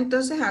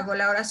 Entonces hago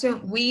la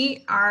oración.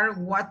 We are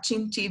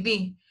watching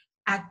TV.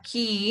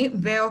 Aquí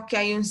veo que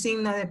hay un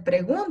signo de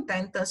pregunta.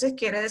 Entonces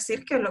quiere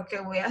decir que lo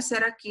que voy a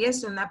hacer aquí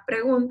es una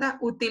pregunta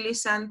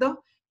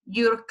utilizando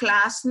your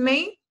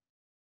classmate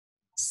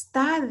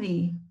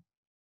study.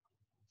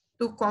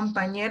 Tu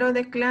compañero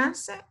de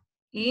clase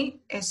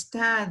y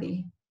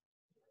study.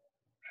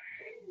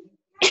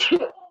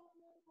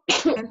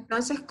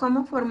 Entonces,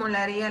 ¿cómo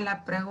formularía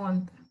la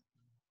pregunta?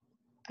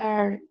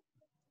 Are.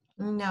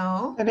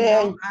 No,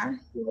 Sería no are.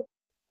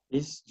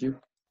 Is you.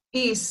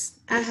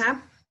 Is,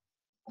 ajá.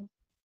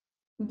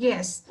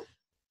 Yes.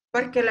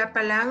 Porque la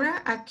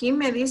palabra aquí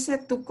me dice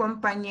tu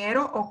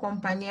compañero o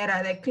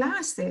compañera de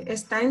clase.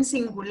 Está en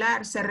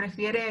singular. Se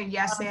refiere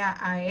ya sea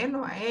a él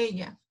o a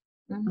ella.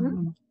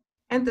 Ujú.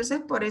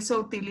 Entonces, por eso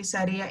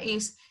utilizaría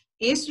is.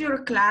 Is your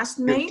Your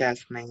classmate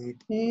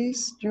classmate.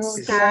 is your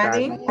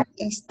studying?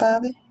 classmate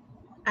study?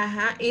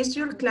 Ajá. Is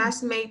your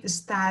classmate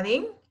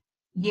studying?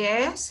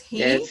 Yes, he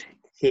Yes,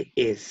 he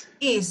is.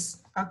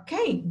 is. Ok,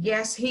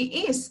 yes,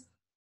 he is.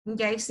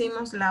 Ya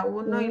hicimos la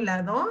 1 y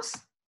la 2.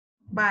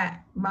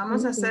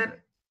 Vamos a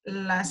hacer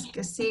las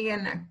que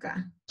siguen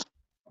acá.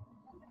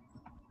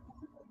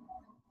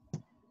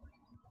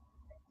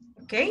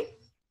 Ok.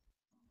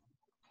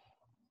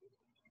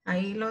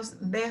 Ahí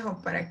los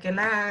dejo para que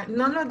la...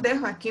 No los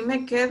dejo, aquí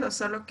me quedo,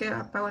 solo que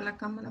apago la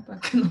cámara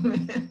para que no me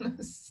vean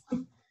así,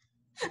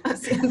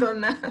 haciendo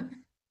nada.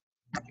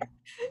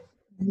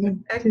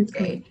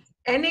 Ok.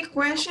 Any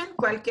question,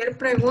 cualquier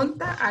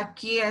pregunta,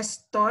 aquí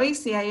estoy.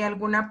 Si hay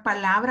alguna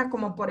palabra,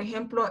 como por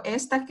ejemplo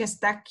esta que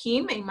está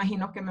aquí, me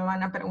imagino que me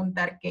van a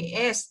preguntar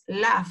qué es.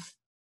 Laugh.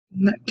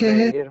 ¿Qué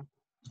es? Reír.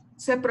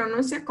 Se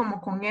pronuncia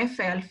como con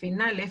F al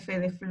final, F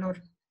de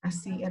flor.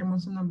 Así,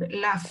 hermoso nombre.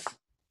 Laugh.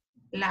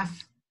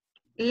 Laugh.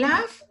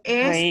 Laugh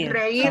es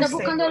reírse.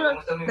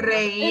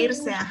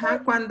 Reírse,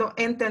 ajá. Cuando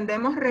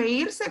entendemos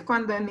reírse,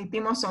 cuando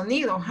emitimos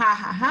sonido, ja,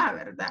 ja, ja,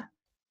 ¿verdad?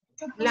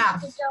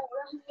 Laugh.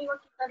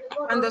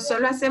 Cuando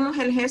solo hacemos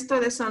el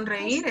gesto de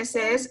sonreír,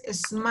 ese es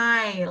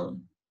smile.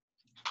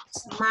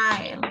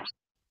 Smile.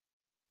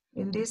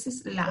 And this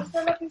is laugh.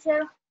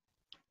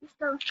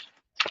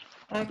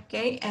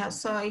 Okay,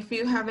 so if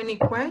you have any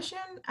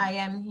question, I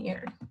am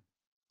here.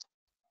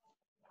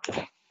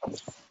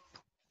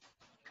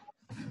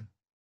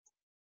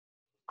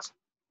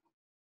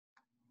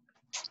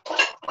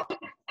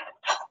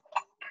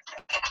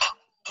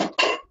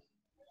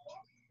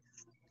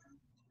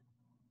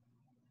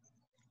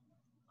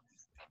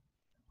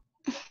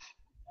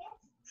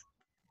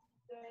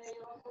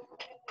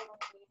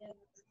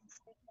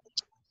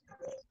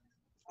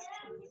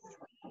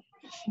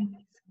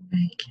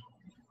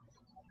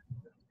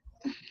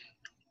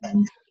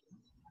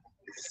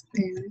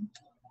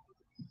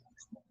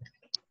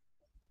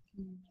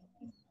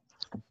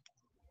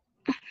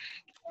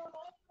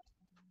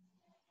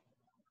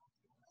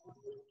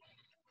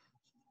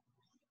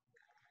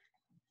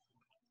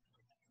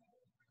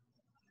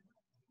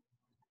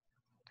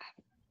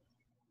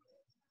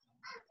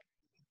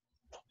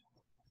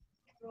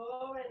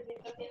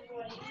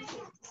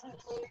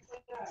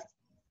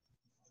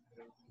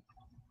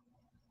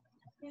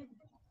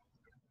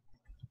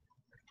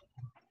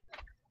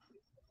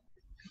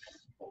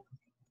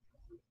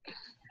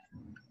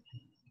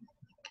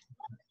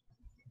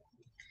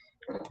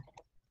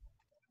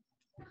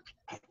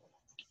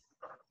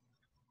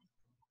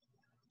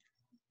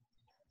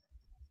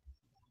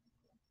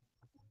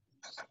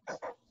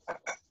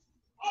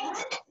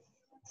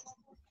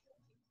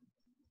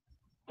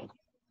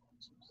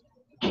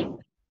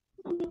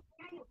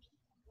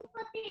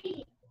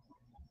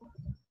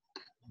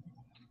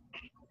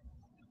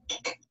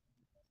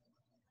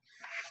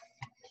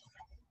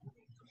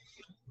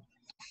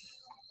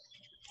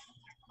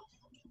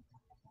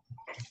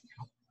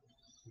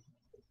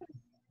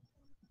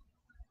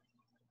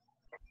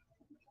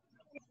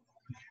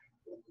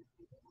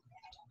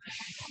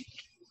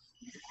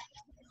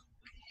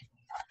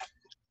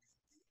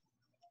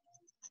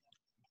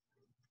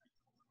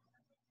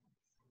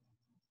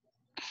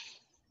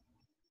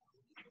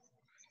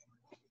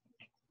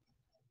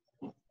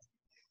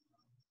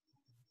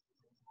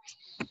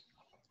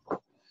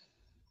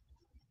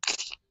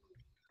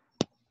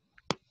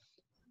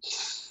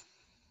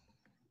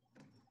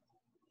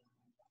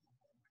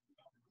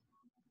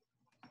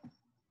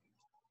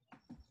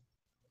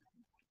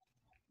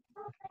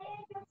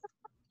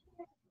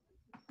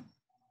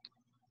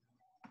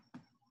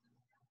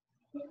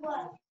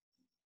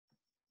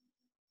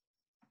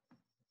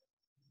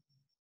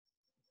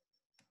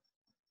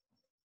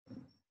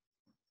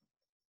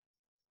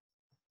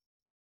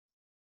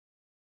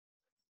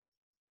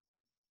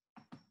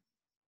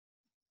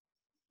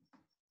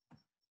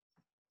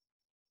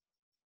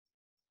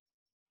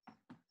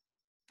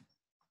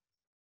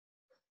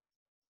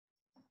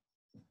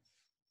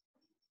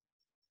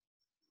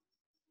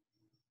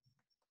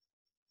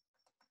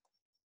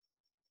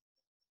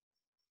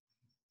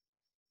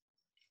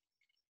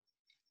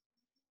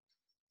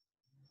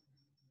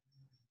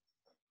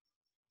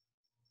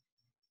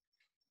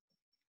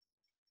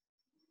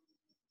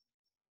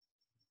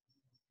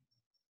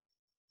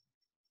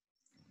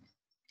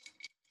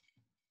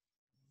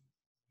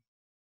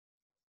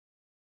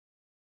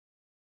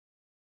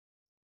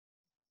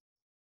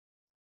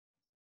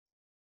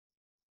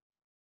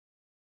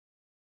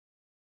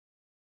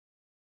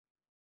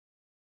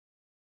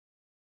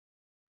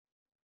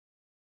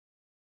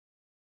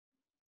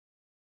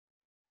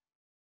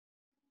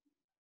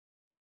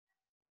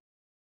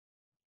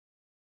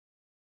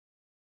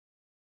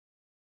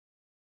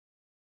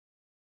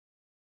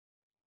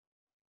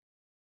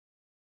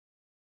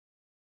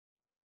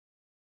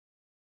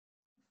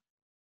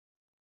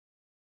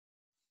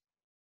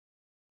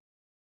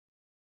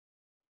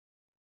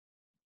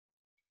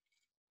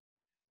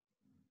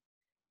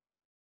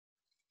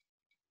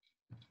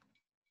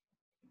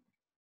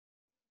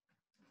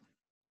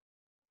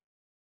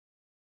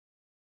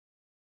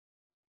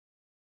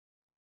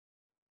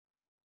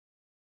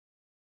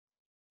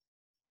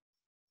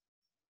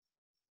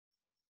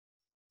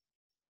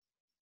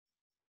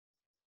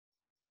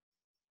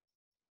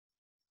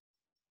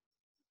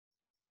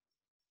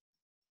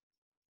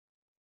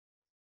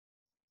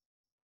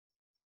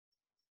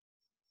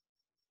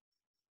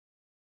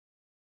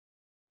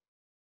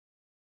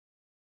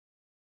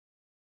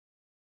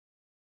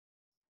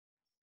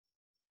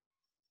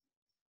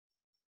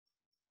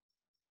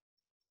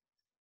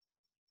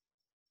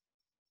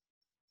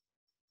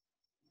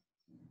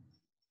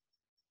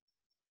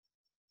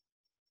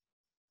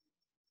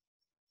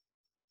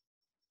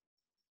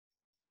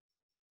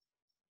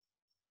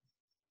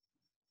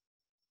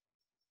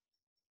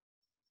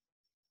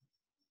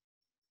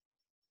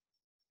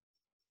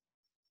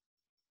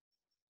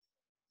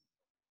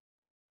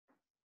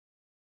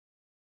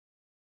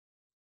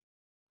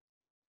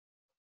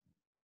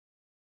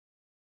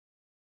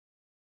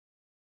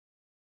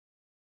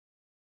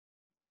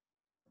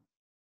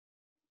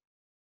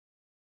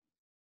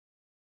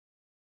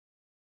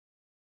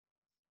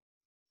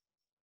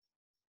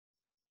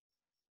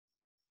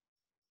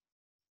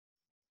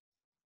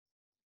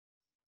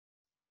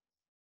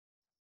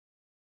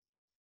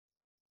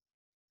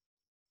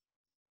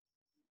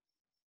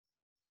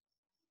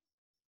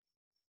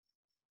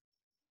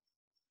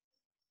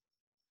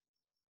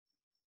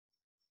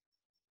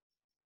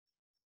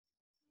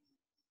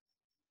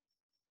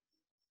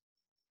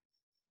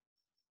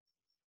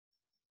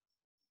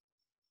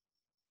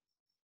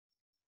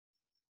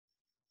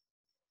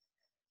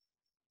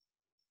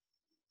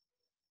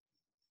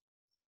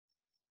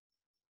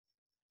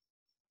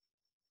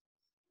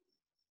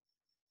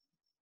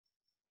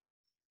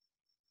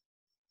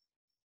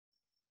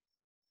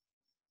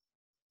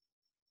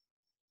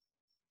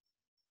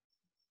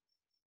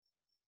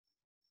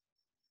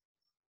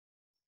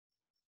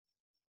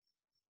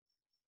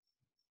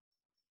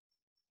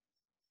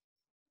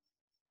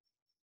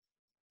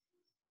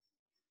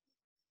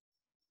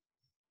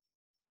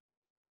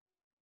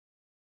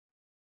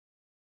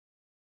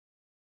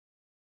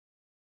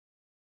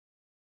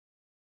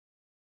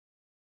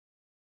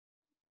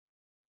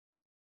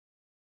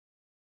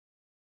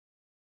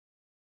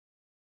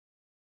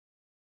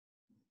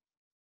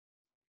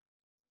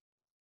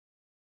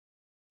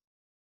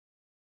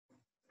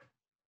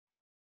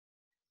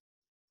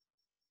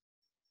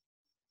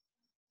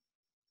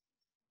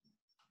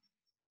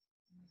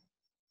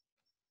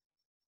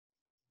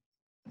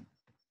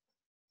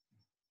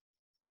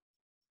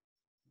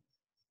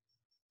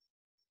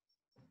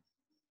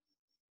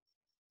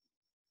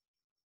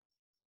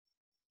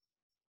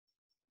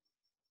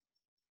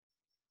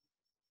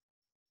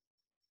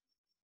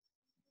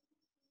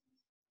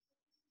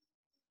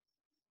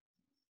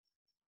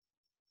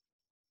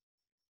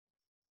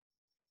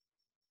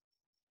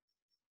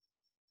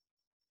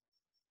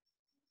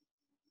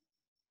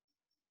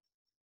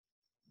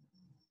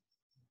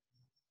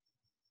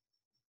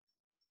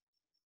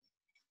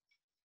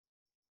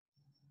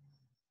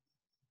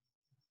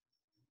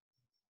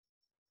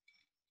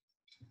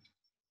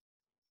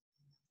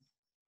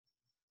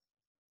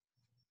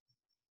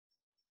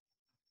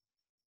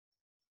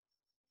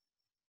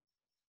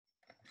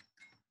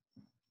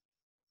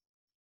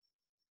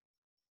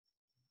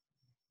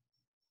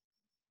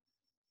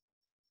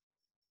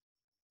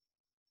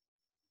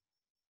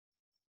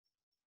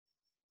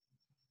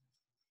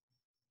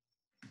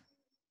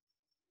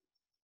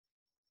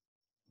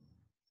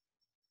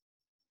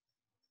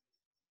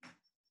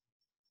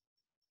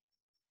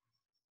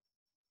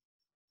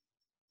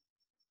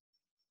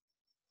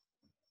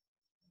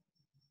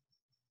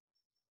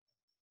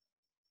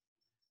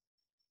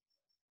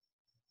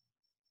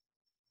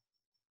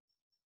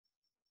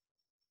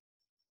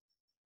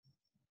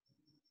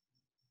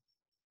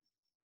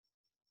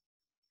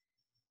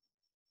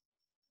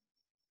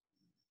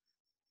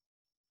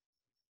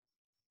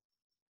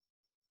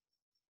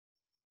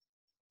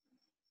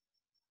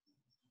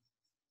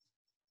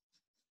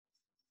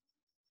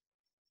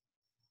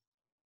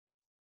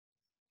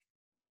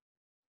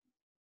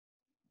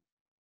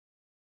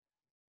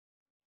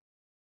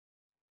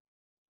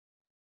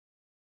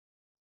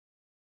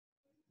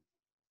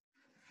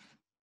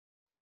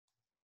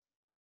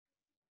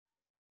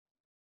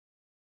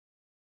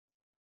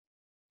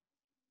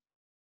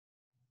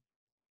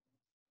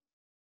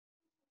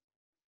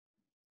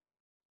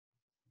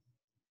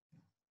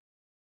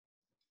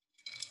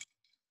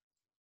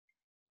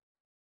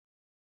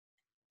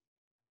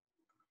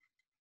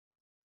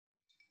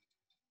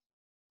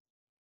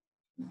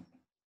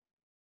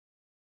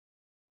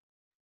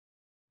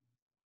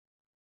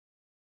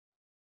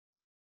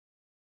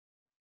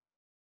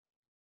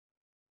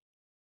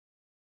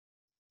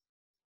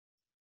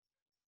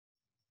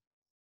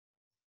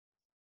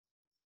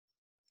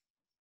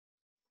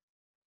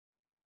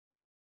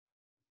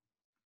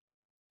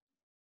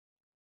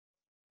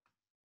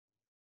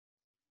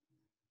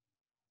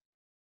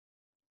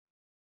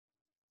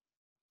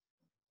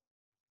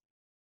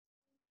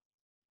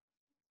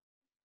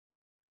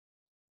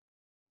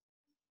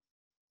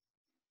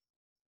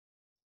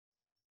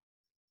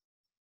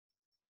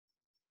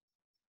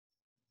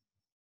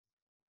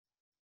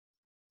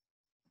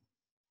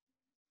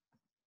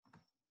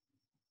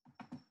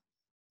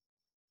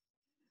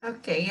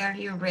 Okay, are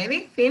you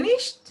ready?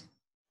 Finished?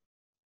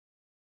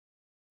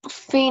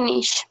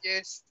 Finish.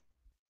 Yes.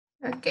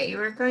 Okay,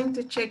 we're going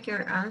to check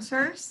your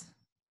answers.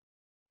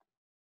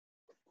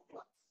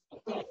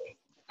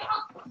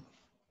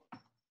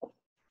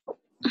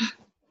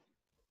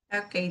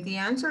 Okay, the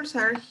answers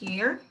are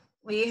here.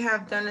 We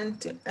have done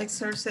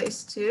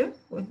exercise 2.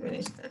 We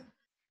finished it.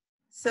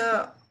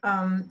 So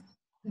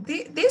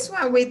this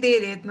one we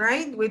did it,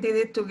 right? We did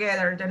it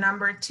together. The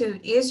number 2,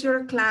 is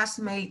your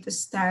classmate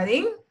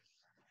studying?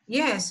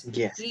 Yes,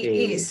 Yes, he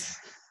it is. is.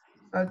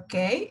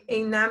 Okay,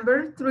 in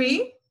number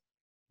 3,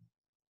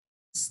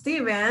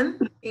 Steven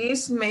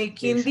is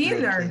making It's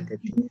dinner.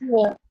 making the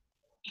Yeah.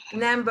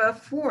 Number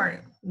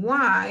 4,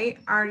 why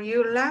are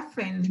you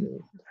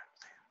laughing?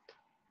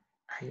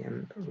 I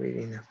am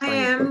reading a I funny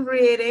am book.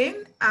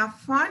 reading a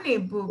funny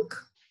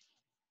book.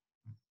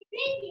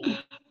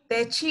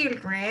 The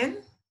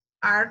children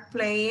are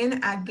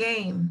playing a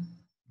game.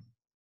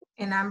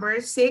 And number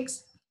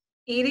 6,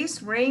 it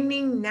is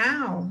raining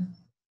now.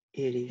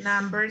 It is.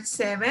 Number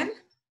 7,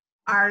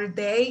 are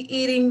they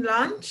eating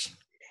lunch?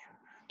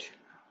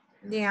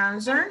 The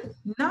answer,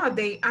 no,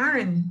 they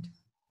aren't.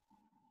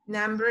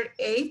 Number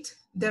 8,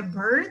 the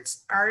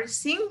birds are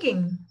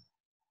singing.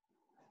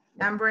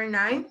 Number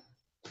 9,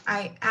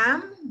 I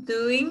am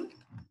doing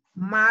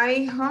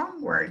my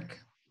homework.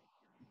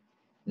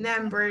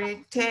 Number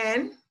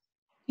 10,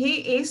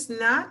 he is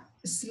not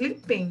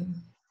sleeping.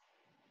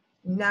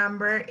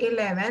 Number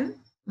 11,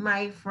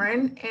 my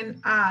friend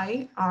and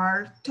I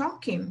are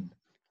talking.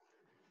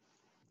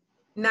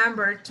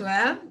 Number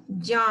 12,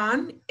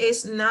 John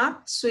is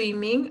not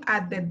swimming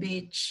at the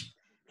beach.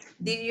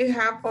 Did you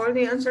have all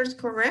the answers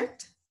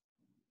correct?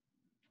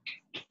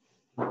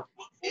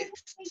 Yes.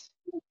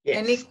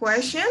 Any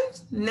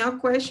questions? No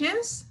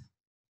questions?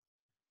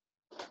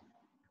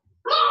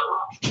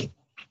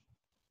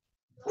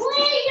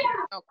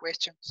 No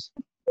questions.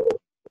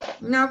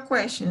 No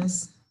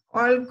questions.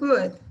 All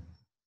good.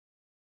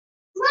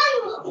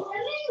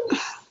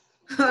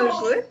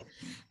 All good.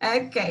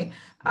 Okay.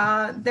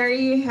 There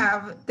you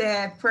have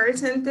the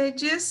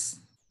percentages.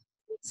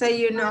 So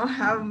you know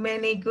how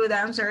many good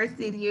answers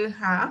did you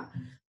have.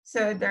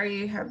 So there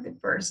you have the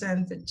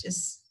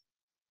percentages.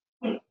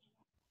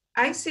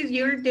 I see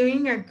you're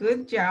doing a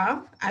good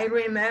job. I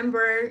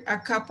remember a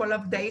couple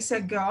of days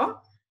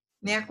ago,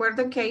 me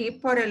acuerdo que ahí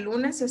por el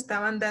lunes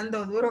estaban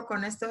dando duro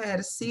con estos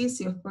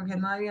ejercicios porque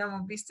no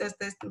habíamos visto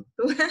esta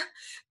estructura.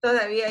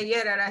 Todavía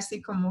ayer era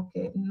así como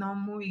que no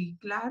muy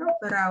claro,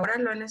 pero ahora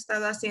lo han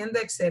estado haciendo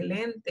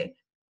excelente.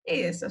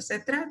 Y de eso se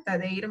trata,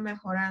 de ir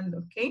mejorando,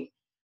 ¿ok?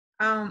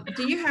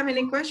 Do you have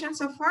any questions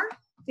so far?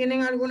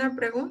 ¿Tienen alguna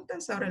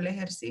pregunta sobre el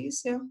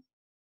ejercicio?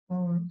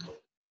 Or...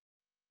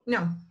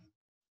 No.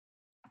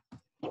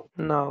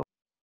 No.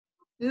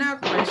 No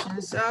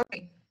questions.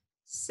 Okay.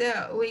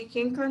 So we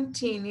can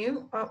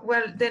continue.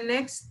 Well, the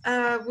next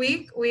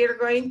week, we are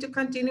going to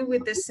continue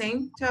with the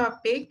same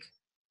topic,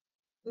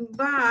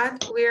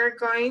 but we are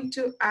going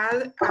to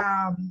add,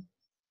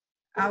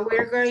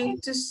 we're going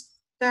to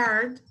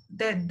start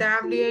the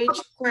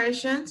WH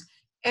questions,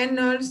 and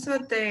also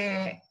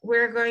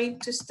we're going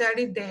to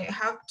study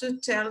how to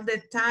tell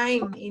the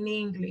time in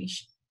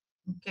English.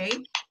 Okay.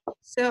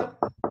 So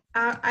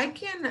I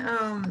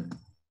can,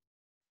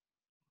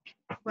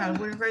 well,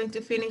 we're going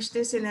to finish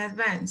this in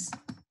advance.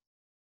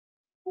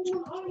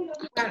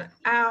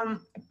 Well,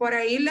 por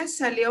ahí les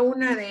salió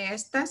una de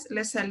estas,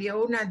 les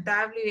salió una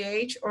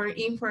WH or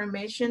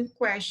Information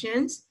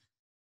Questions.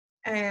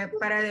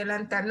 Para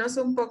adelantarnos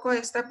un poco,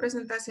 esta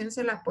presentación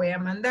se la voy a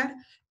mandar.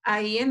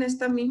 Ahí en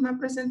esta misma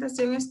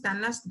presentación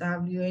están las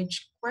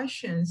WH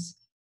Questions.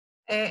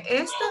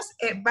 Estas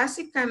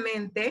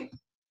básicamente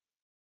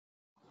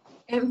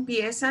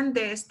empiezan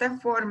de esta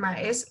forma.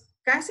 Es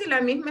casi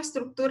la misma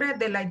estructura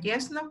de la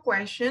Yes No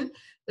Question.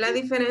 La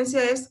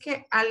diferencia es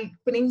que al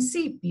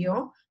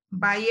principio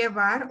va a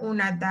llevar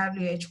una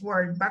WH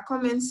word. Va a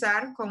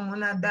comenzar con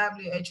una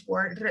WH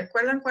word.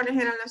 ¿Recuerdan cuáles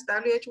eran las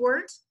WH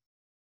words?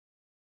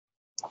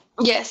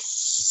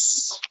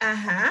 Yes.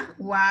 Ajá.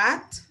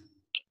 What?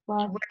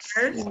 What?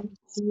 Where?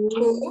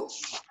 Who?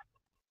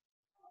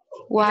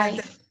 Why?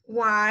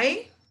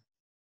 Why?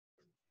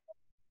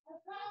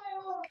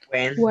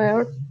 When?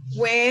 Where?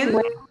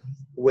 When?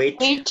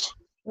 Which?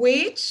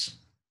 Which?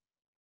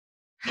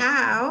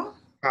 How?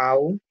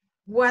 How?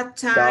 What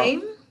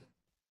time?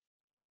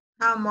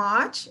 How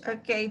much?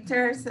 Okay,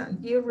 Teresa,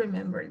 you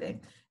remember that.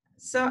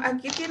 So,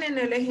 aquí tienen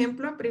el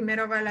ejemplo.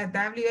 Primero va la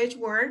WH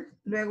word,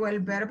 luego el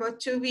verbo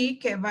to be,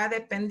 que va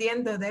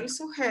dependiendo del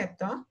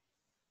sujeto.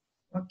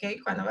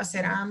 Ok, cuando va a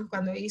ser am,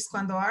 cuando is,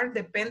 cuando are,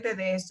 depende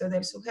de esto,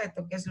 del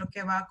sujeto, que es lo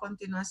que va a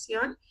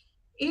continuación.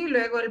 Y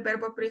luego el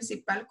verbo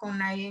principal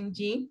con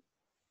ing.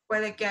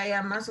 Puede que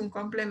haya más un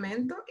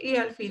complemento y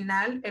al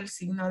final el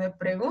signo de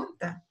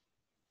pregunta.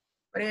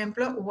 Por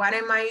ejemplo, what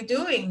am I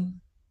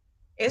doing?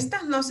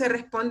 Estas no se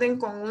responden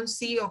con un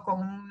sí o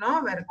con un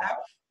no, ¿verdad?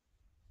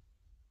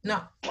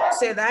 No,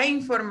 se da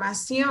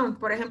información.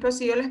 Por ejemplo,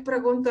 si yo les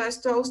pregunto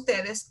esto a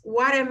ustedes,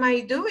 what am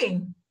I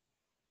doing?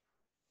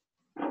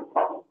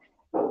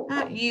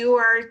 You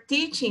are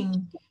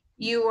teaching.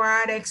 You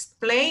are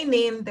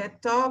explaining the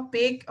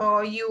topic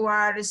or you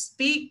are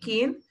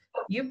speaking.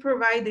 You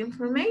provide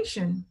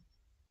information.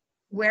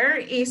 Where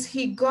is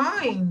he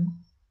going?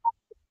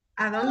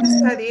 ¿A dónde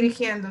está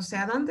dirigiéndose?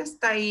 ¿A dónde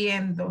está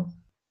yendo?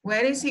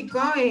 Where is he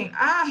going?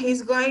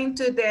 He's going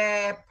to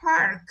the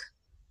park.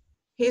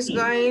 He's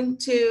going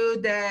to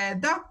the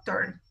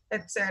doctor,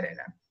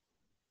 etc.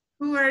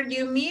 Who are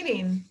you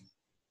meeting?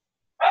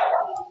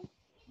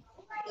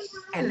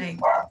 And like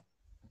that.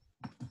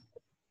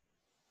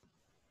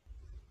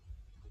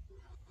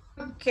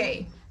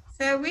 Okay,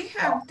 so we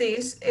have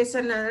this is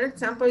another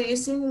example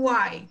using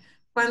why.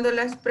 Cuando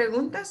las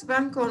preguntas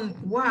van con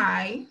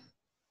why,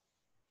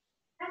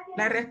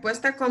 la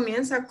respuesta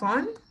comienza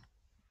con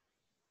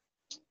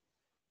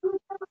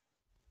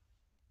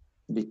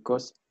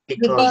Because.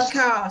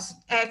 because.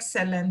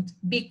 Excellent.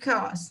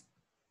 Because.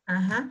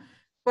 Ajá.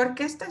 ¿Por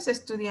qué estás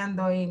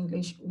estudiando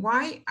English?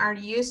 Why are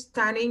you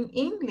studying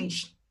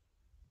English?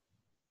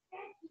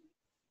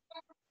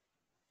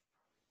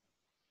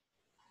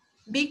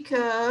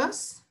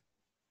 Because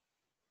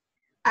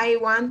I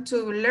want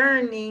to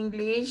learn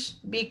English,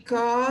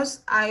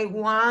 because I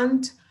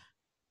want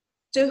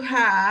to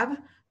have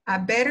a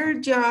better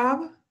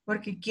job,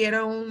 porque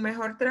quiero un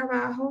mejor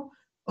trabajo,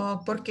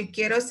 o porque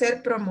quiero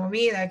ser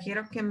promovida,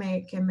 quiero que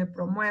me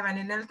promuevan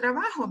en el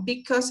trabajo,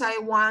 because I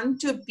want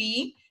to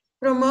be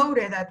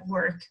promoted at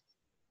work,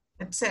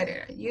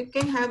 etc. You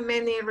can have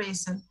many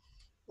reasons.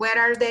 Where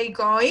are they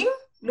going?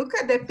 Look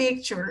at the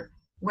picture.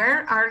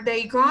 Where are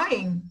they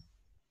going?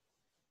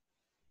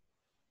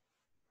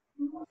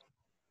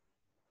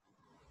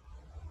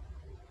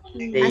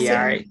 They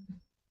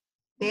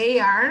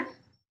are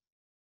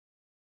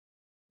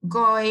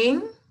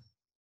going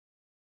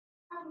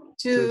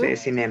to the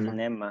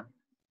cinema.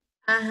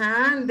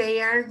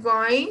 They are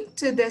going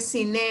to the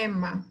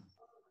cinema.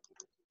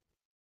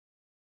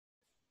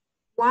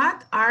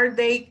 What are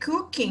they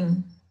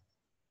cooking?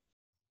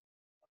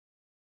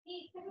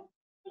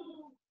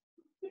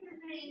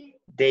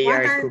 They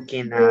are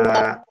cooking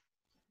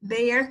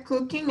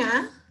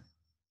a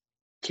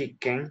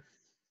chicken.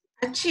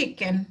 A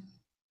chicken.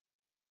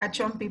 A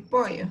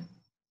chompipollo.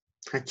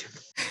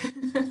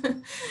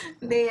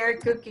 They are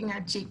cooking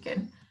a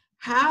chicken.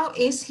 How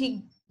is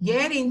he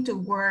getting to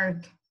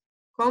work?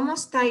 ¿Cómo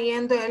está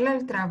yendo él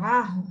al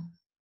trabajo?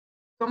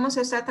 ¿Cómo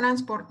se está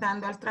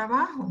transportando al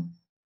trabajo?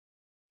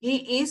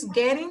 He is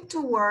getting to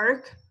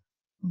work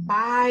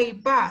by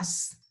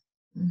bus.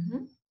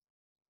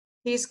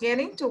 He's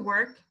getting to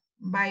work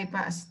by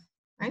bus,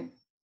 right?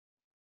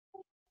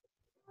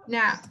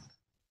 Now,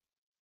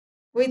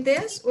 with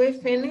this, we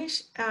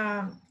finish.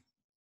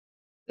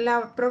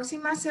 La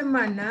próxima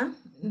semana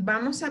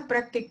vamos a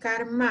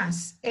practicar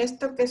más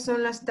esto que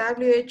son las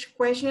WH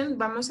questions.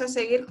 Vamos a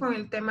seguir con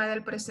el tema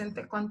del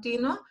presente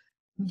continuo.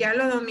 Ya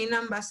lo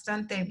dominan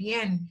bastante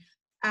bien.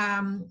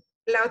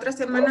 La otra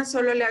semana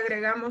solo le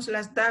agregamos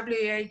las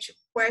WH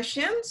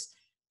questions.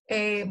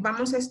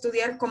 Vamos a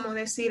estudiar cómo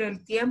decir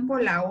el tiempo,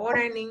 la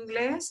hora en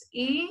inglés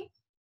y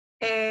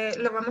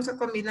lo vamos a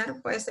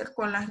combinar, puede ser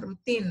con las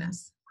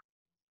rutinas.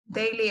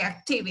 Daily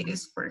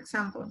activities, for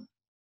example.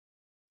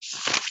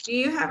 Do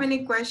you have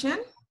any question?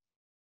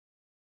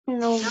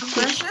 No. No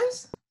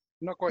questions?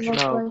 No question.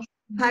 No.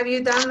 Have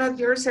you downloaded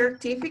your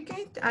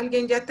certificate?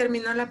 ¿Alguien ya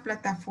terminó la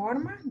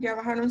plataforma? ¿Ya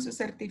bajaron su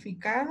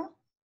certificado?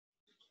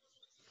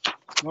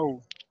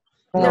 No.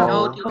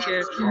 No.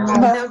 teacher.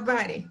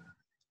 Nobody.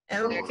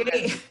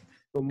 Okay.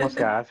 ¿Cómo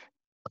se hace?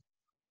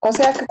 O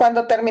sea que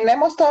cuando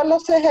terminemos todos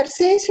los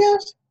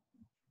ejercicios,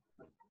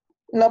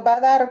 nos va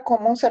a dar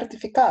como un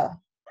certificado.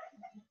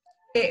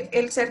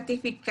 El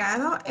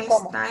certificado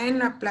está en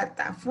la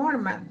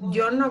plataforma.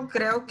 Yo no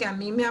creo que a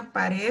mí me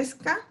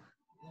aparezca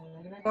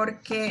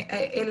porque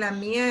la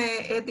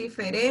mía es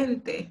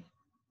diferente.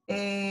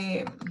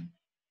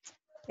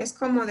 Es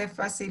como de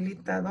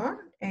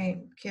facilitador.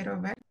 Quiero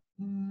ver.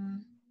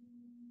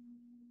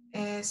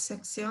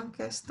 Sección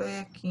que estoy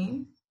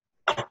aquí.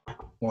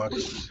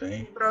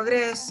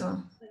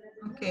 Progreso.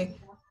 Ok.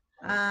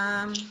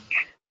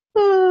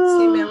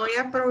 Si me voy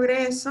a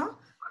progreso,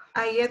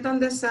 ahí es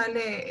donde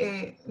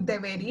sale,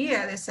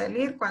 debería de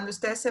salir. Cuando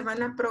ustedes se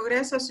van a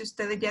progreso, si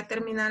ustedes ya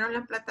terminaron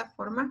la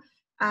plataforma,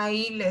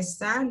 ahí les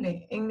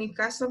sale. En mi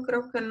caso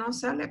creo que no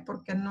sale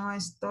porque no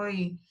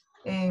estoy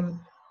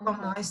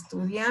como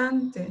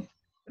estudiante.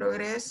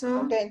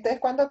 Progreso. Ok, entonces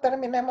cuando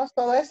terminemos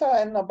todo eso,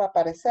 nos va a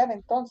aparecer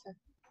entonces.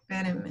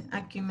 Espérenme,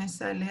 aquí me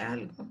sale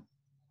algo.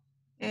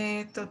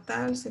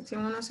 Total,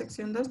 sección 1,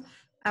 sección 2.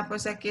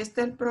 Pues aquí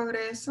está el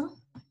progreso.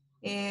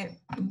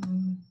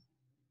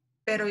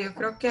 Pero yo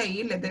creo que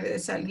ahí les debe de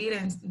salir.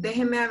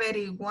 Déjenme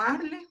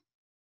averiguarle.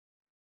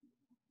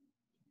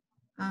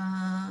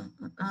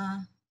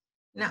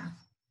 No.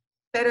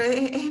 Pero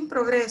es en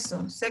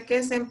progreso. Sé que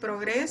es en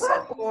progreso.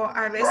 O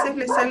a veces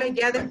les sale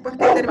ya después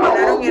que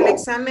terminaron el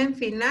examen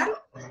final.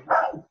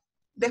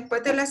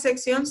 Después de la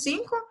sección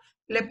 5,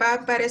 les va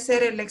a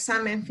aparecer el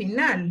examen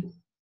final.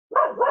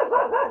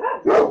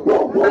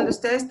 Cuando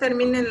ustedes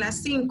terminen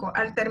las 5,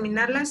 al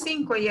terminar las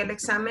 5 y el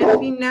examen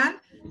final,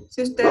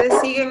 Si ustedes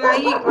siguen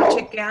ahí o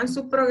chequean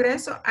su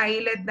progreso,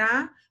 ahí les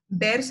da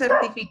ver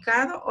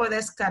certificado o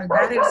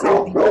descargar el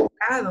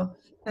certificado.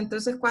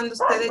 Entonces, cuando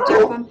ustedes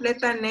ya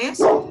completan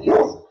eso,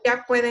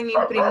 ya pueden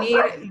imprimir,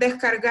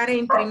 descargar e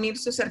imprimir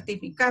su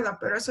certificado,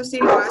 pero eso sí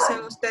lo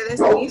hacen ustedes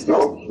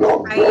mismos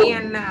ahí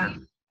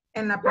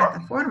en la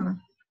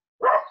plataforma.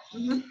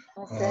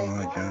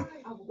 Ya.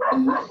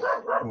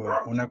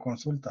 Una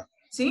consulta.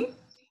 ¿Sí?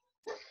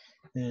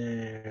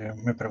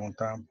 Me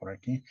preguntaban por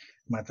aquí,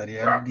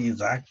 material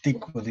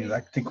didáctico,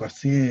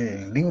 así,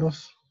 en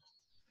libros.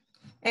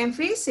 En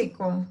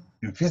físico.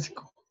 En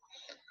físico.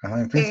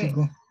 Ajá, en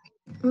físico.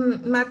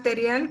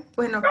 Material,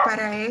 bueno,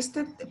 para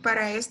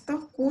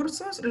estos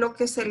cursos lo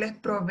que se les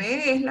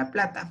provee es la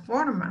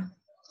plataforma.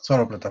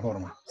 Solo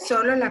plataforma.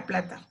 Solo la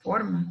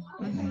plataforma.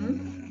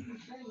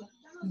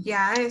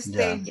 Ya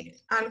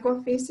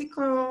algo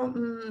físico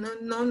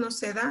no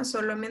se da,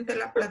 solamente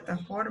la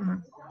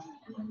plataforma.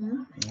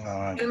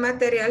 El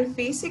material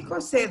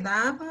físico se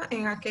daba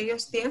en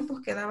aquellos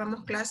tiempos que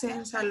dábamos clases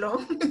en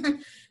salón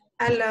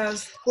a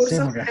los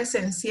cursos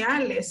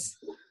presenciales.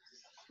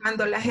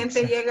 Cuando la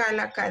gente llega a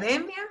la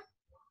academia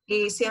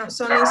y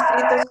son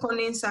inscritos con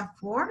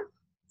INSAFORP,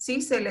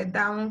 sí se les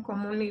da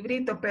como un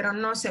librito, pero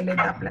no se les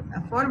da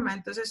plataforma.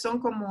 Entonces son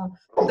como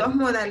dos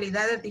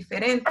modalidades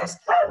diferentes.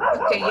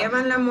 Los que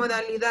llevan la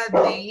modalidad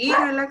de ir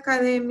a la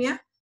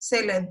academia,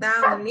 se les da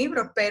un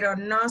libro, pero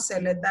no se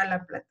les da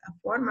la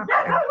plataforma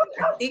para que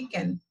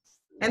practiquen.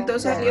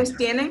 Entonces ellos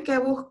tienen que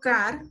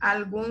buscar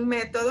algún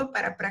método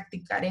para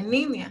practicar en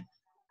línea.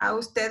 A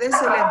ustedes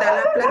se les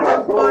da la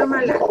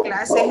plataforma, las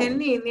clases en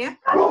línea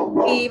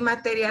y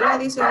material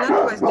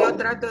adicional, pues yo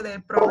trato de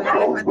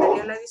proveerles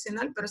material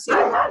adicional, pero si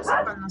algo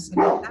físico no se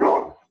les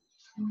da.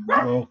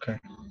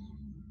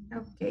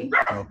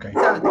 Okay.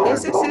 So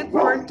this is it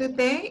for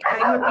today. I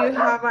hope you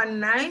have a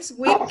nice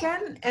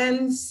weekend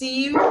and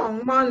see you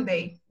on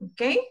Monday.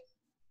 Okay?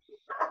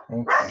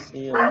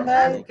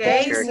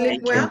 Okay,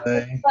 sleep well.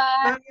 Bye.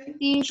 Bye.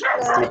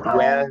 Sleep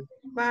well.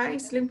 Bye,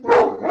 sleep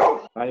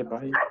well. Bye,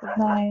 bye.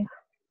 Bye.